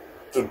need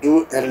to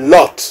do a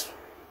lot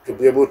to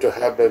be able to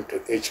help them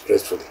to age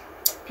gracefully.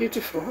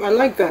 beautiful. I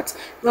like that.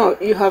 Now,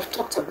 you have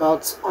talked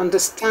about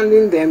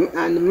understanding them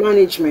and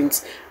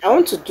management. I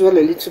want to dwell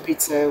a little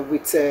bit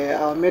with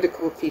our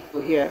medical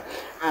people here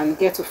and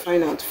get to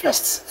find out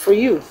first, for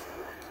you,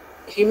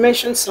 he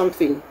mentioned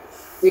something.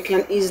 We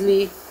can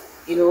easily,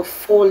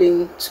 fall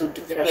into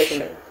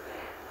depression.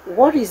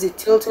 What is the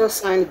telltale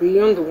sign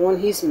beyond the one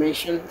he's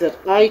mentioned that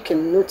I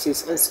can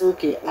notice and say,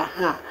 okay,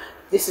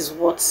 this is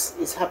what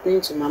is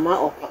happening to Mama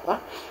or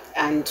Papa,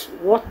 and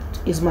what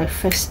is my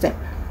first step?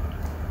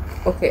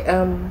 Okay,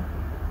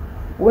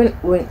 when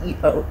you,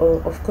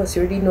 of course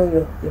you already know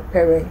your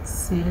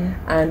parents,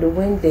 and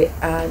when they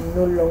are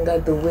no longer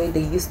the way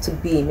they used to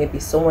be, maybe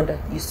someone that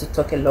used to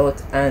talk a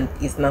lot and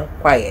is now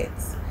quiet,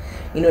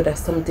 you know that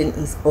something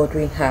is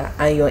bothering her,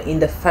 and you're in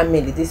the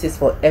family. This is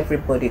for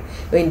everybody.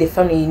 You're in the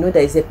family, you know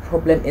there is a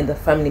problem in the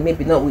family,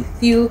 maybe not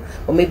with you,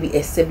 or maybe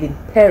a sibling,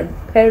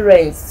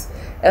 parents,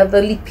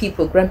 elderly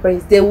people,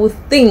 grandparents. They will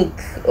think,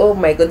 oh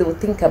my God, they will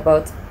think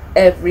about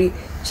every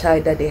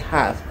child that they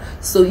have.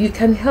 So you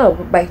can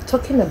help by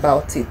talking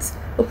about it,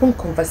 open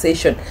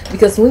conversation,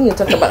 because when you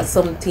talk about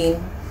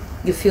something,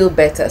 you feel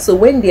better. So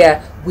when they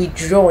are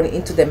withdrawn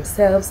into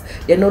themselves,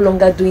 they're no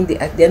longer doing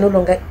they're no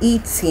longer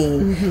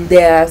eating,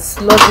 they are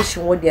sluggish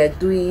in what they are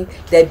doing,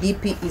 their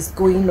BP is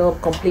going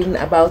up, complaining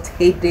about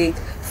headache,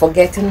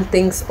 forgetting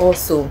things.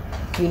 Also,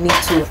 you need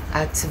to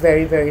act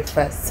very, very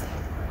fast.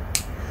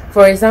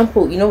 For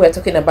example, we're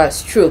talking about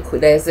stroke.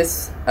 There's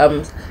this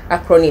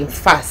acronym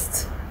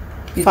FAST.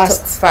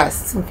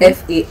 Fast. Okay.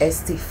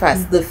 F-A-S-T,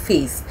 fast. The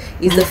face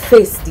is the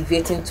face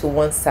deviating to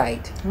one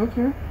side.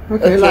 Okay.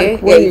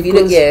 Like when if you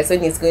look,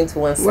 when it's going to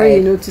one side. When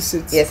you notice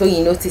it. Yes, when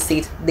you notice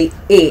it. The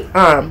A,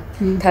 arm.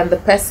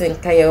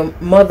 Can your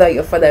mother,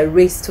 your father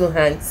raise two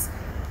hands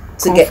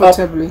to get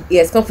up?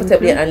 Yes,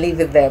 comfortably, and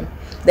leave it there.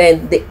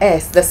 Then the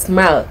S, the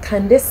smile.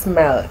 Can they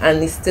smile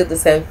and it's still the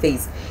same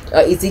face?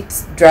 Is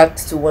it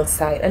dragged to one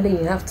side? And then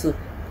you have to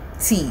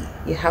T.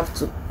 You have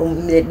to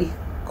immediately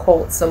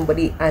call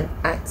somebody and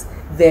act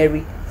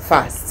very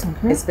fast,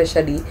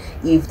 especially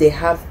if they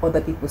have other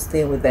people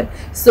staying with them.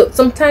 So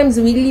sometimes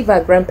we leave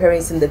our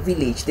grandparents in the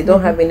village. They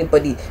don't have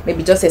anybody,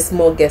 maybe just a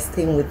small guest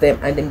staying with them,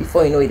 and then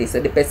before you know it, they say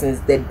the person is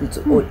dead due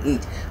to old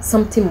age.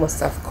 Something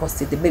must have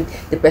caused it. Maybe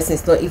the person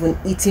is not even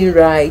eating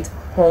right,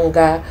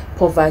 hunger,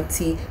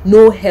 poverty,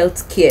 no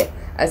health care.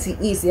 As he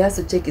has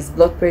to check his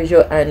blood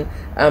pressure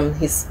and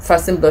his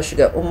fasting blood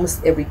sugar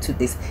almost every 2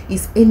 days.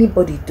 Is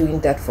anybody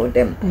doing that for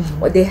them?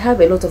 Or they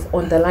have a lot of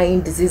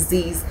underlying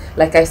diseases,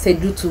 like I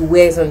said, due to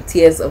wears and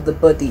tears of the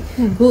body.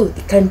 Who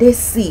can they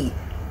see?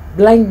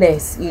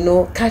 Blindness,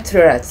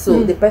 cataract.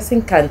 So the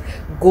person can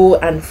go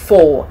and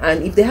fall,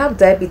 and if they have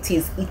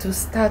diabetes, it will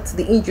start.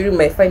 The injury they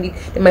might find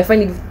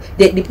it.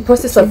 The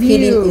process of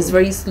healing is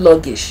very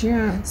sluggish.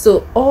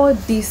 So all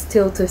these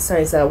telltale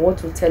signs are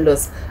what will tell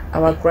us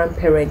our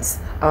grandparents,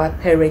 our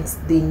parents,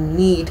 they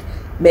need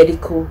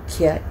medical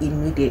care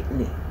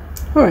immediately.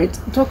 All right,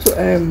 Doctor.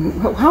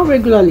 How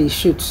regularly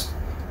should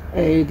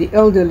the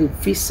elderly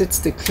visit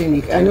the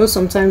clinic? I know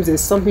sometimes there's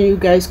something you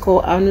guys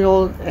call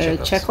annual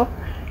checkup.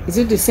 Is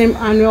it the same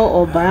annual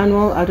or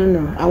biannual? I don't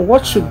know. And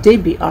what should they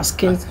be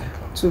asking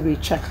to be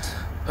checked?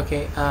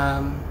 Okay.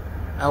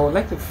 I would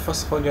like to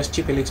first of all just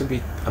chip a little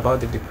bit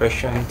about the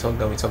depression talk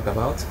that we talked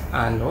about.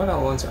 And what I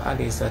want to add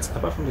is that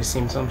apart from the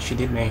symptoms she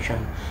did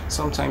mention,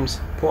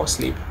 sometimes poor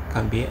sleep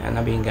can be an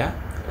abinga.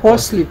 Poor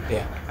sleep.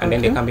 Yeah. And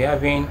then they can be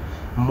having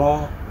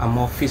more and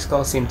more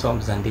physical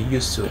symptoms than they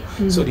used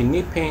to. So the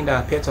knee pain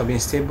that appears to have been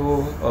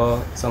stable,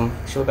 or some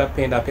shoulder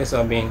pain that appears to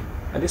have been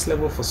at this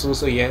level for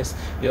so years,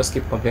 you just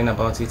keep complaining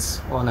about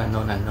it on and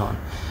on and on.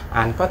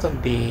 And part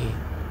of the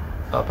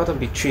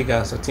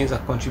triggers or things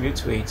that contribute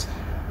to it,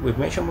 we've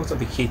mentioned most of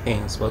the key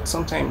things, but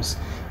sometimes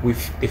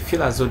they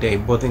feel as though they're a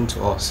burden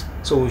to us.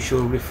 So we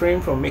should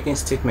refrain from making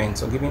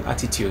statements or giving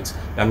attitudes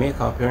that make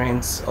our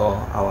parents or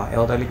our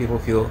elderly people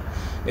feel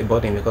a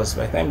burden, because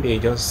by the time they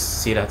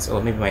just see that,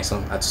 oh, maybe my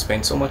son had to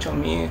spend so much on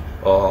me,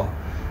 or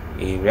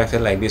he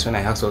reacted like this when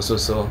I asked also,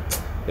 so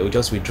they will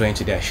just withdraw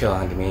into their shell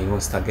and they may even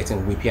start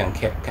getting weepy and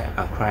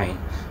crying.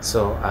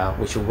 So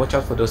we should watch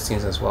out for those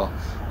things as well.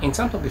 In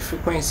terms of the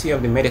frequency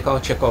of the medical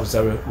checkups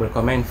that we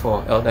recommend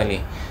for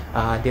elderly,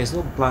 there's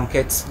no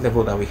blanket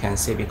level that we can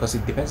say, because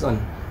it depends on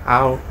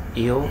how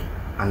ill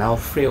and how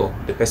frail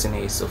the person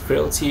is, so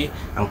frailty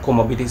and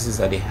comorbidities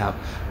that they have.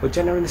 But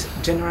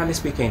generally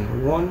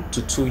speaking, 1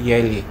 to 2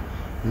 yearly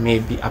may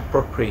be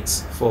appropriate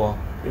for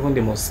even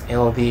the most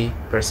healthy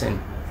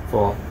person.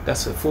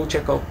 That's a full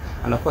checkup,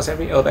 and of course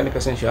every elderly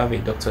person should have a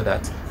doctor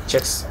that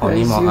checks on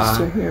him or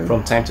her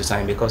from time to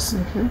time, because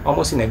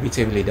almost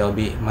inevitably there will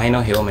be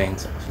minor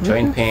ailments,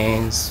 joint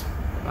pains,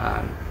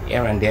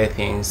 here and there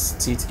things,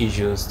 teeth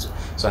issues.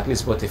 So at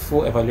least, but a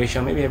full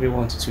evaluation, maybe every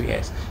 1 to 2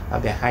 years,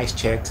 have their eyes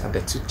checked, have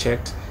their tooth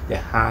checked,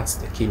 their hearts,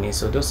 their kidneys.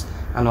 So those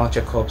annual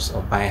checkups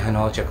or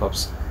biannual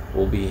checkups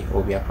will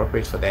be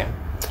appropriate for them.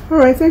 All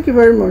right, thank you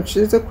very much.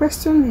 There's a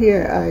question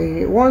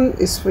here. One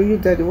is for you,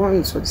 Daddy. One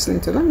is for the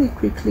senator. Let me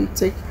quickly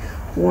take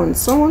one.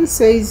 Someone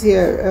says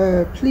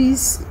here,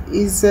 please,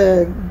 is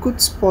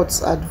good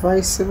sports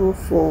advisable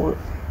for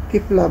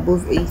people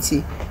above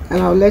 80?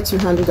 And I'll let you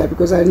handle that,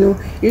 because I know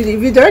if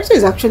the director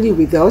is actually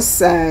with us,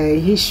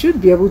 he should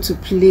be able to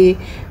play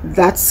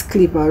that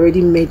clip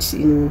already made,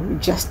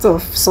 just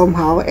off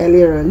somehow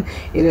earlier on.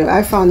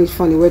 I found it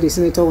funny where the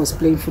senator was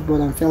playing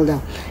football and fell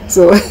down.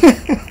 So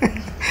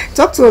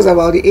talk to us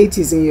about the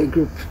 80s in your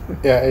group.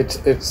 Yeah,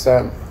 it's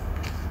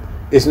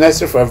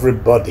necessary for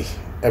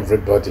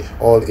everybody,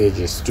 all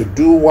ages, to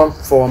do one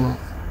form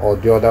or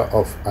the other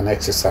of an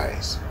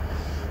exercise.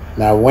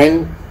 Now,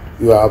 when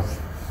you have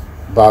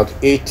about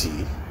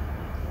 80,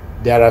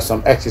 there are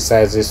some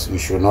exercises you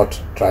should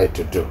not try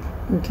to do.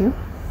 Okay.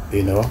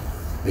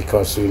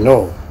 Because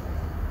your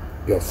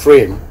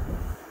frame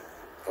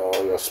or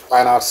your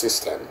spinal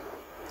system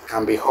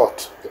can be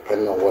hot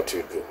depending on what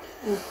you do.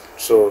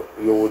 So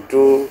you will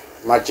do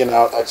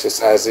marginal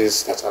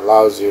exercises that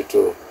allows you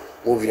to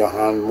move your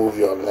hand, move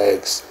your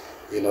legs,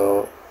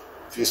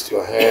 twist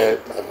your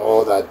head and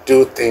all that.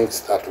 Do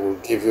things that will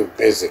give you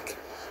basic.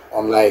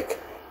 Unlike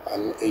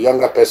a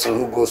younger person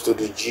who goes to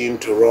the gym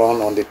to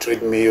run on the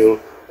treadmill,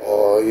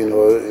 or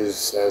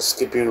is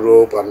skipping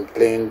rope and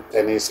playing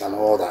tennis and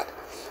all that.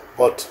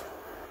 But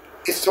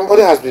if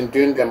somebody has been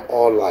doing them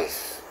all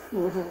life,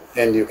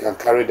 then you can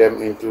carry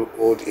them into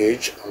old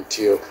age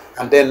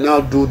and then now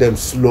do them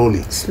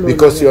slowly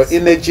because your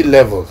energy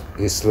level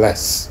is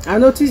less. I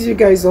noticed you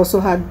guys also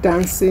had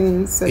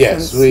dancing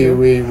sessions. Yes,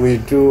 we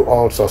do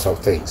all sorts of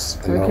things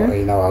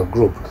in our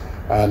group,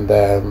 and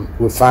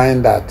we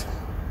find that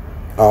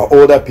our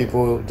older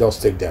people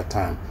just take their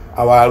time.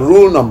 Our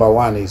rule number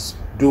 1 is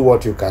do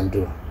what you can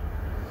do.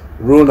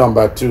 Rule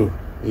number 2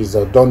 is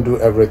don't do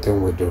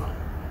everything we do.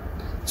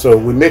 So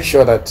we make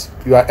sure that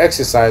you are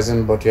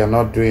exercising, but you are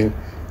not doing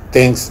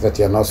things that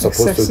you are not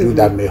supposed to do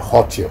that may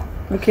hurt you.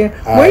 Okay.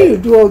 When you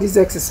do all these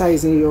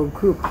exercises in your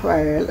group,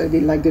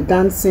 like the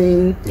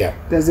dancing,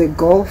 there's a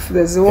golf.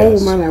 There's one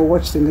woman I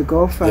watched in the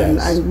golf, and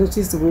I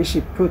noticed the way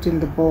she put in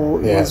the ball.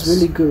 It was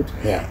really good.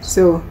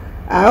 So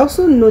I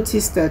also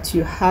noticed that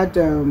you had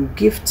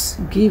gifts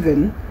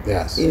given.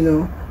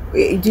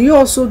 Do you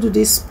also do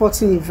these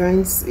sporting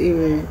events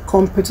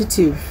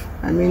competitive?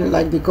 I mean,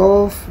 like the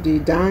golf, the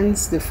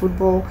dance, the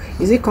football.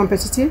 Is it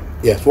competitive?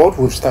 Yes. What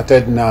we've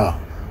started now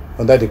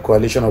under the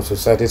Coalition of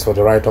Societies for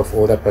the Right of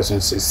Older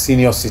Persons is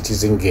senior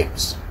citizen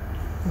games.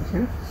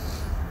 Okay.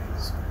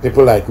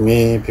 People like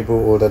me, people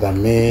older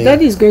than me.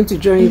 Daddy is going to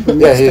join you.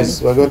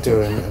 We're going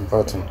to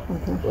invite him.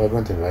 We're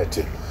going to invite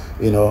him.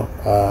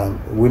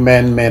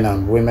 Women, men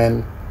and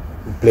women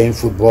playing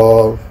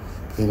football,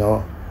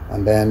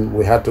 and then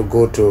we had to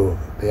go to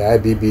the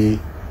IBB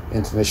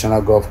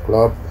International Golf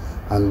Club,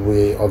 and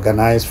we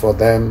organized for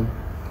them,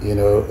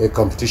 a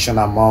competition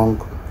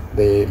among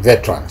the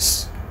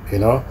veterans,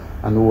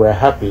 and we were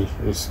happy.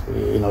 It's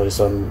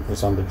on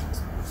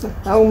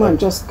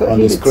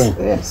the screen.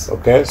 Yes.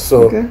 Okay,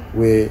 so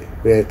we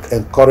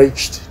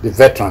encouraged the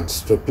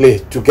veterans to play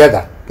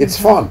together. It's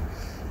fun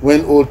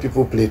when old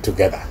people play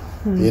together.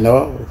 You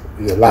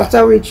laugh.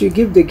 After which you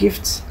give the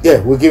gifts.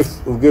 Yeah, we give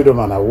them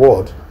an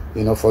award.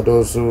 For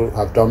those who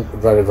have done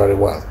very, very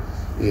well,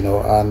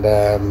 and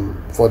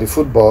for the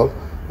football,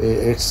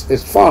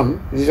 it's fun.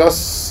 It's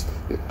just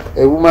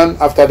a woman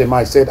after the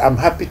match said, "I'm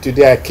happy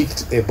today I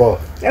kicked a ball."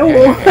 She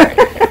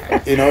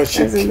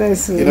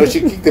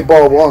kicked the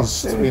ball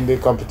once in the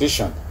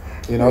competition.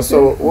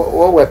 So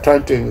what we're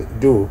trying to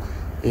do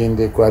in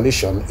the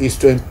coalition is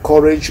to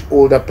encourage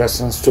older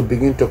persons to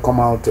begin to come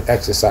out to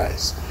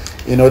exercise.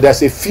 You know,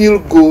 there's a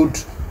feel-good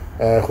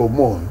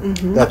hormone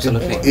that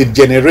it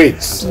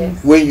generates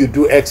when you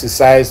do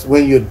exercise,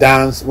 when you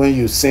dance, when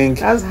you sing.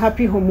 That's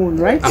happy hormone,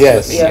 right?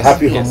 Yes,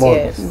 happy hormone.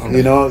 Yes.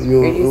 You know,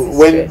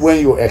 when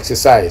you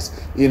exercise,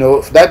 you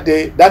know,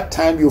 that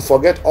time you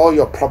forget all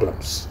your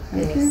problems.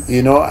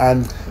 You know,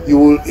 and you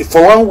will,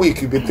 for 1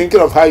 week, you'll be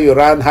thinking of how you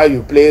ran, how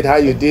you played, how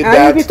you did and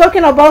that. you'll be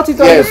talking about it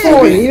on the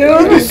phone, you know.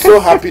 You'll be so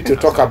happy to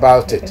talk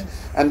about it.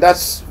 And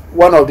that's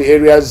one of the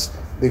areas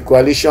the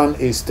coalition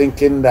is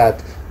thinking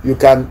that you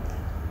can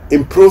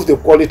improve the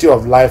quality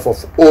of life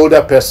of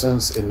older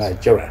persons in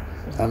Nigeria.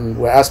 And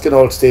we're asking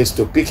all states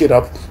to pick it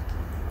up.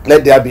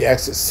 Let there be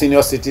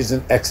senior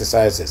citizen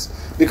exercises.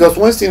 Because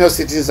when senior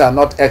citizens are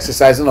not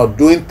exercising or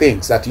doing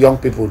things that young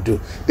people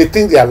do, they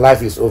think their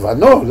life is over.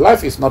 No,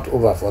 life is not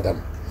over for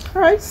them.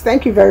 All right,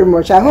 thank you very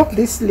much. I hope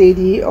this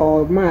lady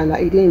or man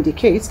that it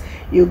indicates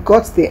you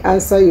got the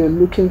answer you're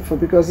looking for,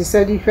 because he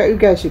said if you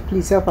guys should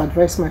please help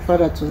advise my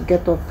father to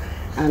get up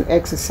and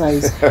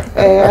exercise.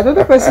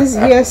 Another person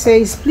here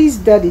says, please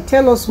daddy,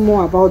 tell us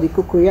more about the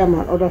cocoyam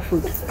and other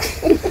food.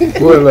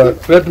 Well,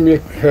 let me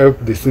help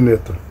the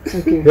senator.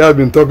 Okay. He has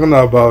been talking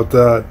about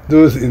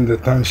those in the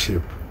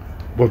township,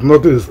 but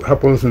nothing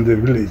happens in the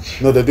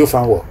village. No, they do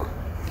farm work.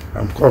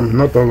 I'm coming,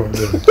 not all of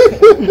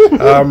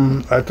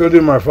them. I told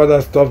him my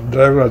father stopped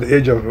driving at the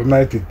age of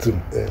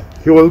 92. Yeah.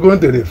 He was going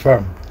to the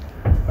farm.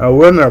 And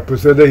when I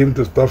persuaded him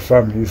to stop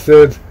farming, he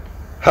said,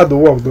 hard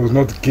work does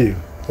not kill.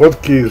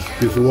 What kills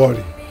is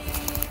worry.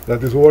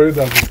 That is worry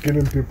that is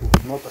killing people,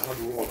 not hard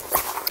work.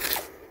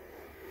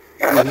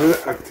 He's very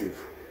active.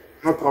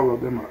 Not all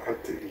of them are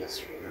active.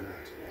 Yes,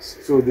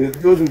 So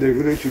those in the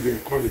village should be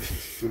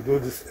encouraged to do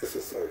this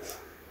exercise.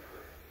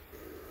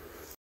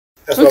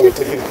 That's why we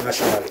take it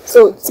internationally.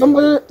 So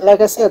somebody,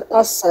 like I said,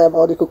 asked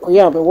about the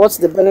cocoyam. What's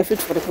the benefit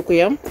for the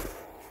cocoyam?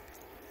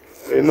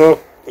 You know,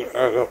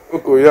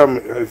 cocoyam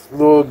is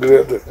low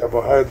grade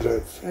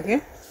carbohydrates.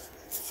 Okay.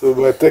 So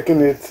by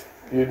taking it,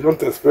 you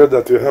don't expect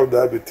that you have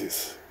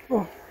diabetes.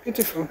 Oh,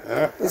 beautiful.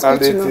 Yeah? It's And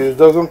good to know. it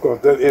doesn't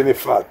contain any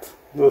fat.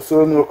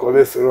 So no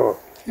cholesterol.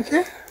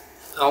 Okay.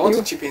 I want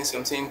to chip in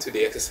something to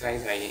the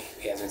exercise that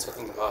he has been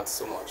talking about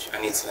so much,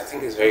 and I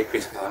think it's very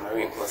critical and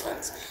very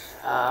important.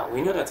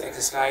 We know that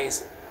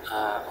exercise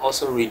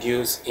also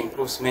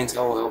improves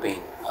mental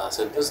well-being.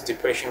 So those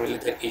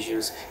depression-related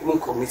issues, even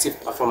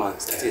cognitive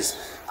performance, that is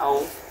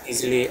how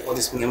easily all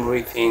these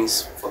memory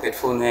things,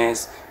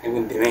 forgetfulness,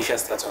 even dementia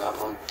start to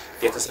happen.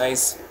 The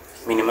exercise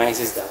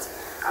minimizes that.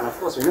 And of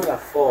course, we know that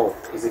fall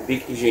is a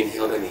big issue in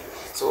elderly.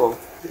 So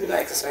people that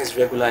exercise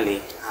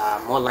regularly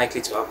are more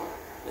likely to have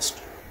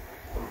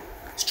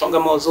stronger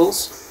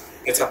muscles,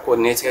 better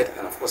coordinated,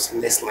 and of course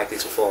less likely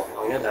to fall.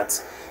 And we know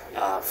that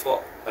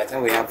by the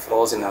time we have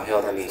falls in our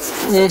elderly,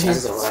 the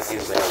chances of that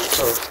is very low.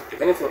 So the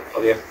benefit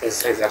of the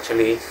exercise is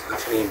actually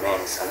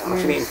immense, and I'm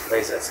actually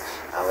impressed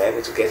that we're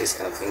able to get this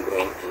kind of thing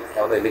going in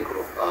elderly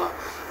group.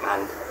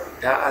 And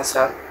that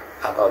answer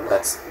about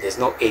that there's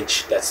no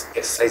age that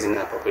exercising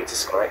inappropriate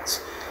is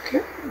correct.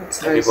 Okay.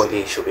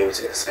 Everybody should be able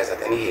to exercise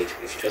at any age.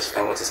 We should just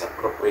find what is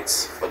appropriate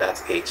for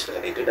that age, so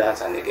that they do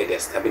that and they get their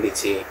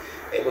stability,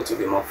 able to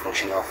be more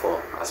functional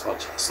for as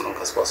long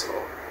as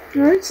possible.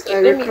 Right.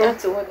 Let me add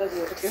to what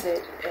you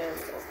said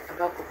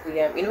about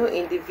cocoyam. You know,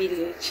 in the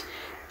village,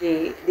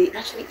 they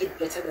actually eat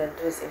better than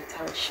those in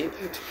township.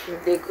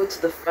 They go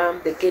to the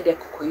farm, they get their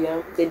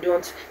cocoyam.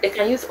 They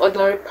can use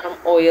ordinary palm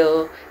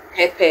oil,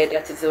 pepper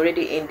that is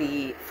already in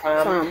the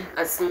farm.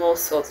 And small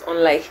salt.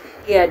 Unlike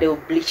here, they'll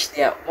bleach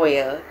their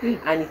oil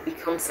and it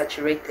becomes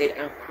saturated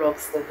and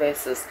clogs the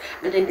vessels.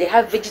 And then they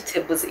have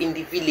vegetables in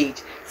the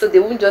village, so they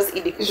won't just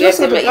eat the cocoyam.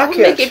 They might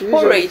even make it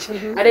porridge,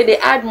 and then they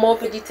add more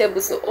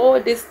vegetables. So all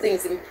these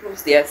things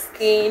improves their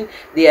skin,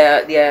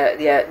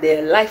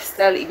 their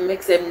lifestyle. It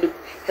makes them look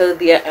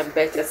healthier and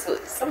better. So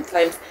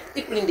sometimes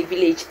people in the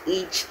village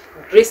age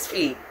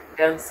gracefully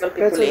than some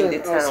people in the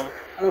town.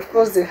 And of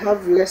course, they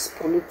have less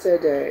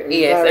polluted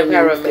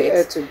environment. The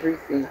air to breathe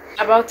in.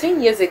 About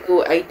 10 years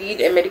ago, I did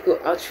a medical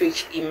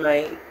outreach in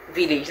my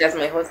village. That's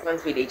my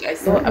husband's village. I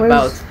saw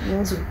about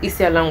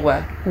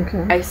Isialangwa.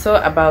 Okay. I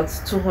saw about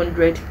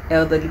 200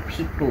 elderly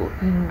people.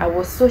 I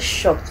was so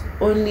shocked.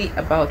 Only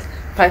about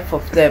 5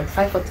 or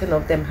 10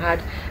 of them had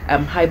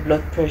high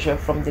blood pressure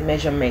from the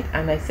measurement,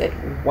 and I said,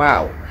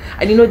 wow.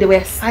 And you know, they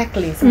were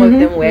cycling. Some of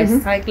them were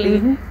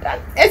cycling. That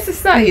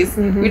exercise.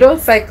 We don't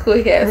cycle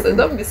here, so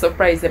don't be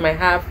surprised. They might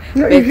have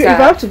better if I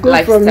have to go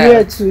lifestyle. from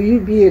here to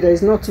UBA, that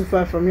is not too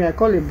far from here, I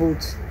call a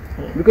boat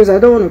because I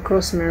don't want to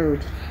cross main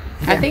road.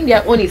 I think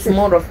their own is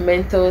more of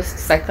mental,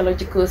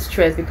 psychological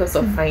stress because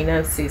of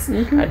finances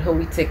and how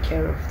we take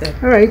care of them.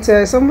 All right,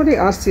 somebody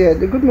asked here,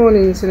 good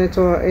morning,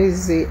 Senator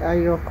Eze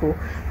Ayoko.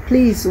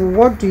 Please,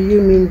 what do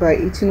you mean by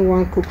eating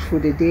one cooked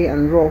food a day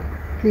and raw?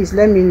 Please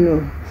let me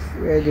know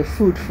the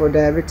food for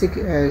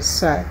diabetic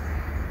side.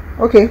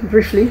 Okay,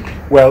 briefly.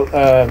 Well,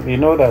 you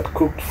know that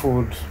cooked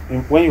food,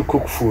 when you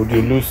cook food,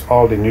 you lose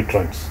all the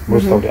nutrients.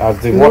 Most of the, as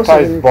the water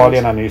is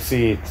boiling and you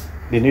see it,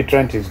 the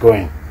nutrient is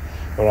going.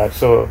 All right.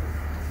 So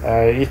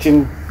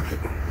eating,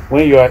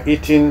 when you are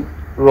eating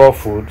raw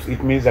food,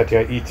 it means that you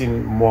are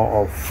eating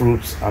more of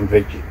fruits and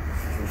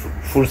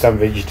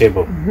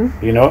vegetable.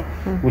 You know,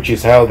 which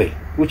is healthy,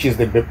 which is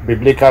the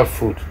biblical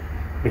food,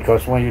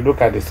 because when you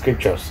look at the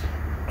scriptures,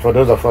 for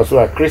those of us who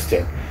are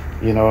Christian,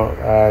 you know,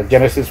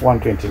 Genesis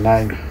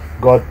 1:29,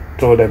 God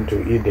told them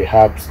to eat the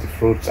herbs, the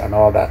fruits, and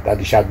all that, that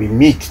it shall be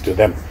meat to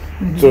them.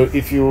 So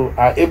if you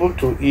are able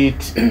to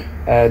eat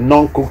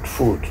non-cooked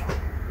food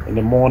in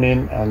the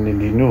morning and in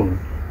the noon,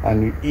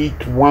 and you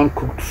eat one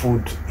cooked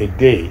food a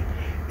day,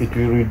 it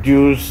will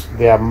reduce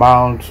the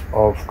amount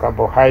of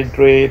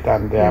carbohydrate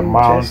and the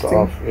amount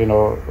of, you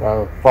know,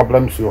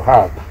 problems you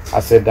have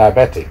as a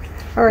diabetic.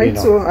 All right, you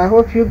know. so I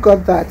hope you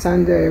got that.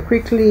 And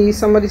quickly,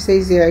 somebody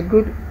says here,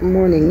 good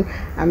morning.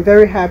 I'm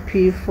very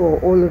happy for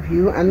all of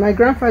you. And my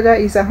grandfather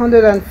is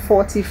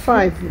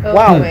 145. Oh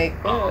Wow. my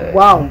God.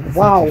 Wow.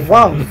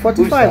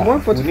 45,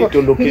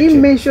 144. He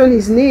didn't mention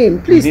his name.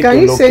 Please, can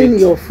you send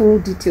your full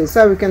details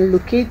so we can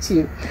locate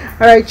you?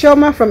 All right,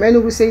 Choma from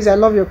Enugu says, I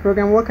love your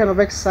program. What kind of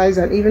exercise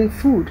and even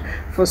food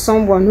for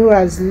someone who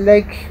has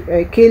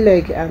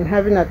K-leg and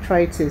having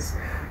arthritis?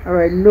 All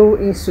right, low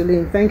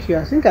insulin. Thank you.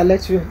 I think I'll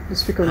let you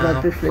speak on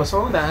that briefly. For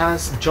someone that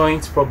has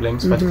joint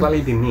problems, particularly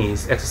the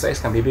knees,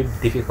 exercise can be a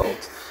bit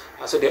difficult.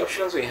 So the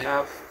options we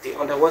have, the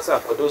underwater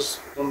for those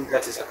whom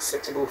that is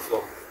acceptable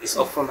for, is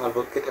often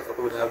advocated for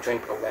people that have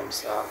joint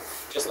problems.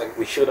 Just like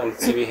we showed on the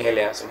TV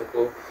earlier, some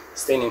people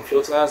staying in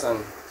floaters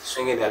and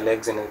swinging their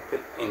legs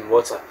in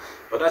water.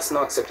 But that's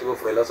not acceptable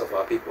for a lot of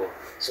our people.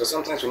 So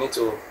sometimes we need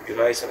to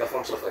devise other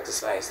forms of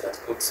exercise that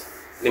put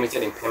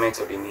limited impairment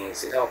of the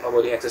knees. Either upper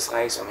body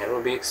exercise, some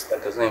aerobics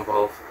that doesn't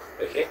involve,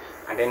 okay?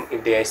 And then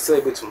if they are still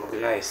able to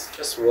mobilize,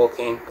 just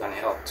walking can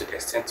help to the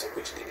extent to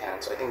which they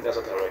can. So I think that's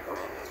what I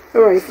recommend.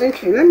 All right,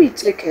 thank you. Let me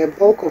take a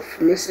bulk of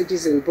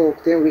messages in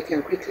bulk, then we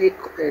can quickly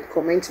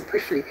comment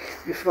briefly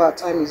before our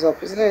time is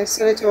up.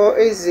 Senator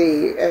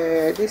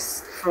Eze,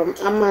 this from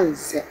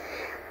Amanze.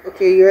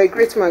 Okay, you're a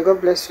great man.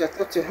 God bless you. I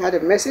thought you had a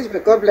message,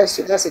 but God bless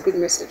you. That's a good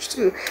message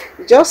too.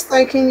 Just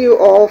thanking you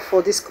all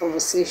for this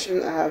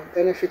conversation. I have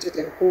benefited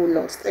a whole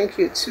lot. Thank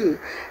you too.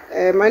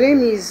 My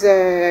name is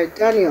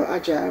Daniel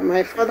Aja.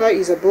 My father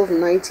is above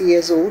 90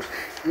 years old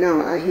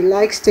now, and he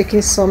likes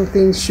taking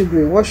something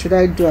sugary. What should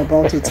I do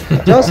about it?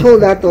 Just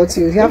hold that thought.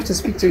 You have to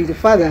speak to the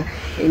father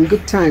in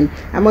good time.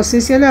 I must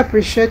sincerely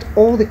appreciate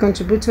all the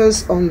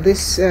contributors on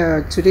this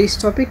today's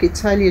topic.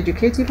 It's highly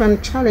educative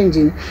and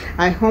challenging.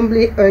 I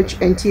humbly urge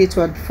NTA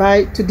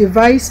to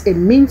devise a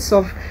means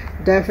of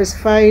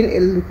diversifying a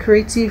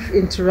lucrative,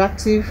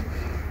 interactive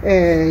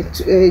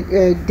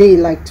day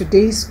like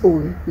today's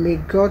own. May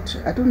God,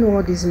 I don't know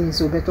what this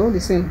means, but all the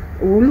same,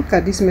 we'll look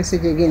at this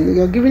message again.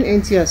 You're giving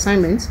NTA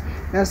assignments.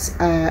 That's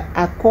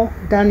Ako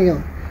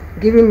Daniel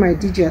giving my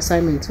DJ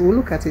assignment. We'll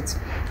look at it.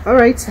 All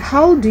right,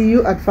 how do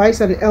you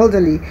advise an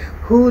elderly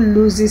who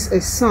loses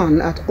a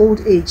son at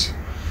old age?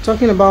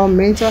 Talking about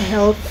mental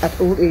health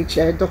at old age.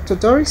 Dr.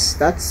 Doris,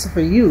 that's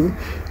for you.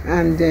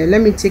 And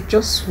let me take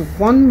just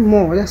one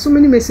more. There's so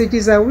many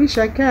messages. I wish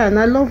I can.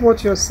 I love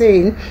what you're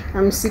saying.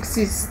 I'm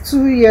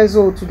 62 years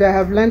old today. I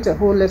have learned a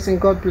whole lesson.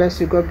 God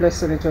bless you. God bless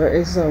Senator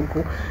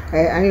Ezeogu.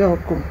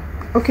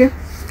 Okay.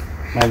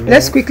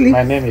 Let's quickly.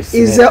 My name is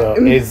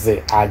Senator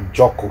Eze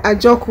Ajoku.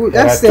 Ajoku.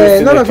 That's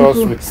a lot of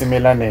people with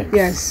similar names.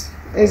 Yes,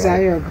 Eze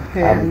Ajoku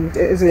and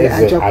Eze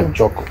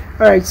Ajoku.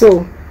 All right.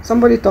 So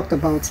somebody talked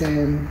about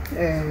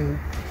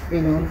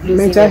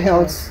mental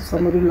health.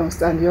 Somebody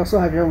lost, and you also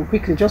have your own.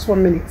 Quickly, just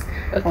 1 minute.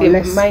 Okay,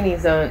 mine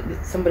is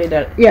somebody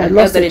that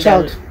lost a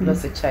child.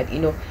 Lost a child. You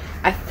know,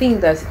 I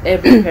think that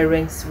every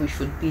parent we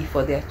should be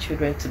for their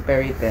children to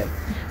bury them.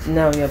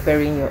 Now you're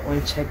burying your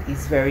own child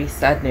is very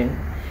saddening,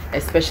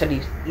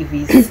 especially if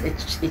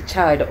he's a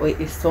child or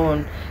a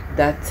son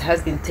that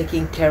has been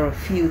taking care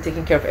of you,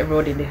 taking care of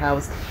everyone in the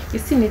house. You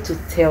still need to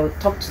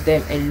talk to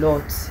them a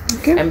lot,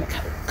 and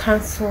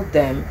counsel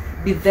them,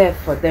 be there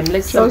for them.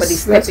 Let somebody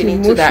stepping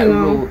into that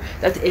role,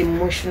 that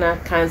emotional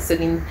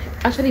counseling,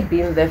 actually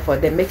being there for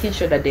them, making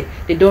sure that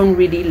they don't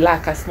really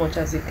lack as much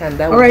as you can.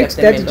 That all right,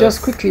 that's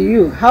just quickly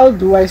you. How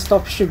do I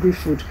stop sugary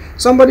food?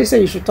 Somebody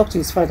said you should talk to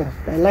his father.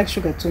 I like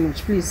sugar too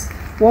much. Please,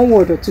 one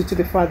word or two to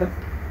the father.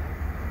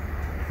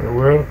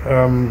 Well,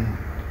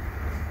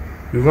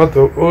 it's not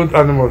the old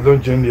animals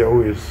don't change their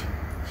ways.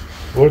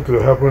 What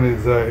will happen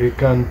is you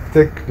can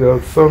take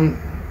some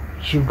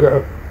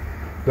sugar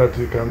that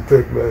you can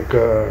take, like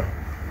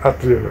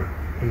arterial,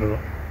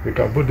 you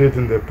can put it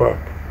in the pap.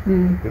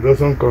 It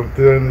doesn't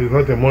contain, it's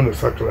not a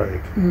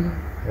monosaccharide.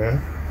 Yeah,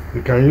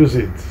 you can use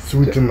it,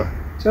 sweetener.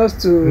 Just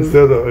to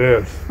instead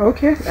of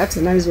Okay, that's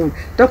a nice one.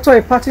 Doctor,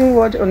 a parting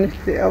word on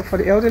for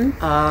the elderly?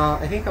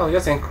 I think I'll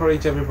just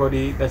encourage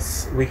everybody that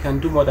we can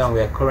do more than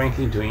we are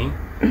currently doing,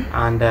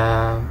 and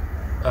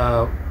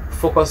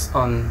focus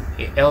on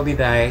healthy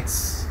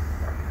diets,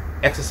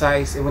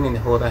 exercise even in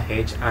the older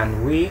age,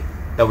 and we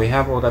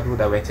have older people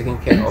that we're taking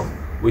care of.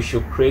 We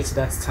should create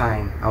that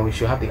time, and we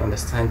should have the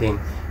understanding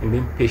in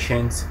being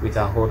patient with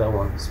our older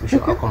ones. We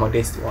should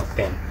accommodate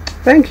them.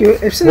 Thank you.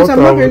 What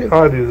I would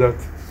add is that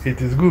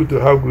it is good to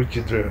have good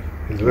children.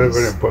 It's very,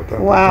 very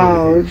important.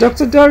 Wow,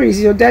 Dr. Doris,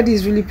 your daddy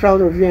is really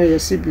proud of you and your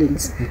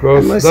siblings.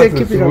 Because that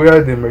is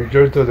where the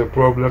majority of the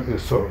problem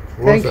is solved.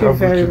 Once Thank they you have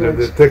good very children,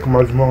 much. they take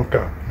maximum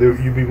care.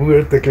 You'll be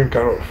well taken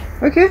care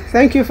of. Okay,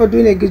 thank you for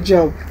doing a good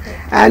job.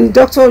 And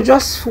doctor,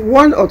 just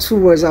 1 or 2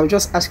 words, I'll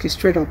just ask you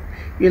straight up.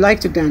 You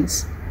like to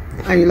dance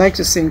and you like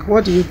to sing.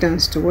 What do you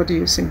dance to? What do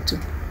you sing to?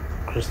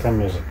 Christian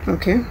music.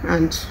 Okay,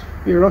 and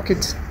you rock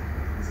it.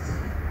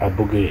 I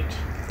boogie it.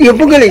 You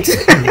Google it.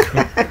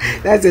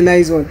 That's a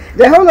nice one.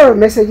 There are a whole lot of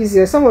messages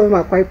here. Some of them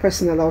are quite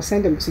personal. I'll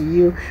send them to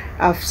you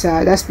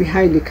after. That's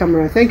behind the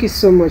camera. Thank you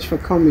so much for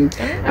coming.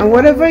 And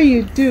whatever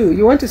you do,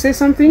 you want to say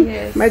something?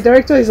 Yes. My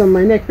director is on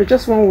my neck, but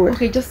just one word.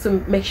 Okay, just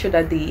to make sure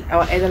that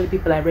our elderly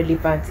people are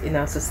relevant in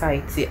our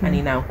society and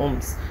in our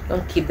homes.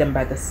 Don't keep them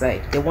by the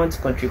side. They want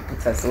to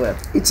contribute as well.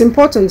 It's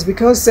important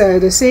because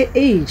they say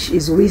age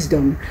is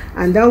wisdom,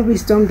 and that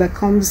wisdom that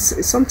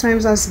comes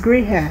sometimes as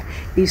gray hair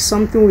is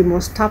something we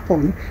must tap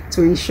on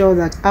to ensure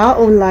that our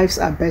own lives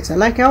are better.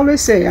 Like I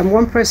always say, I'm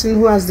one person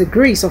who has the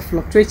grace of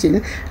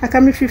fluctuating. I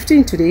can be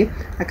 15 today,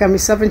 I can be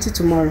 70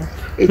 tomorrow.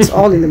 It's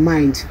all in the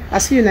mind. I'll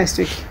see you next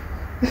week.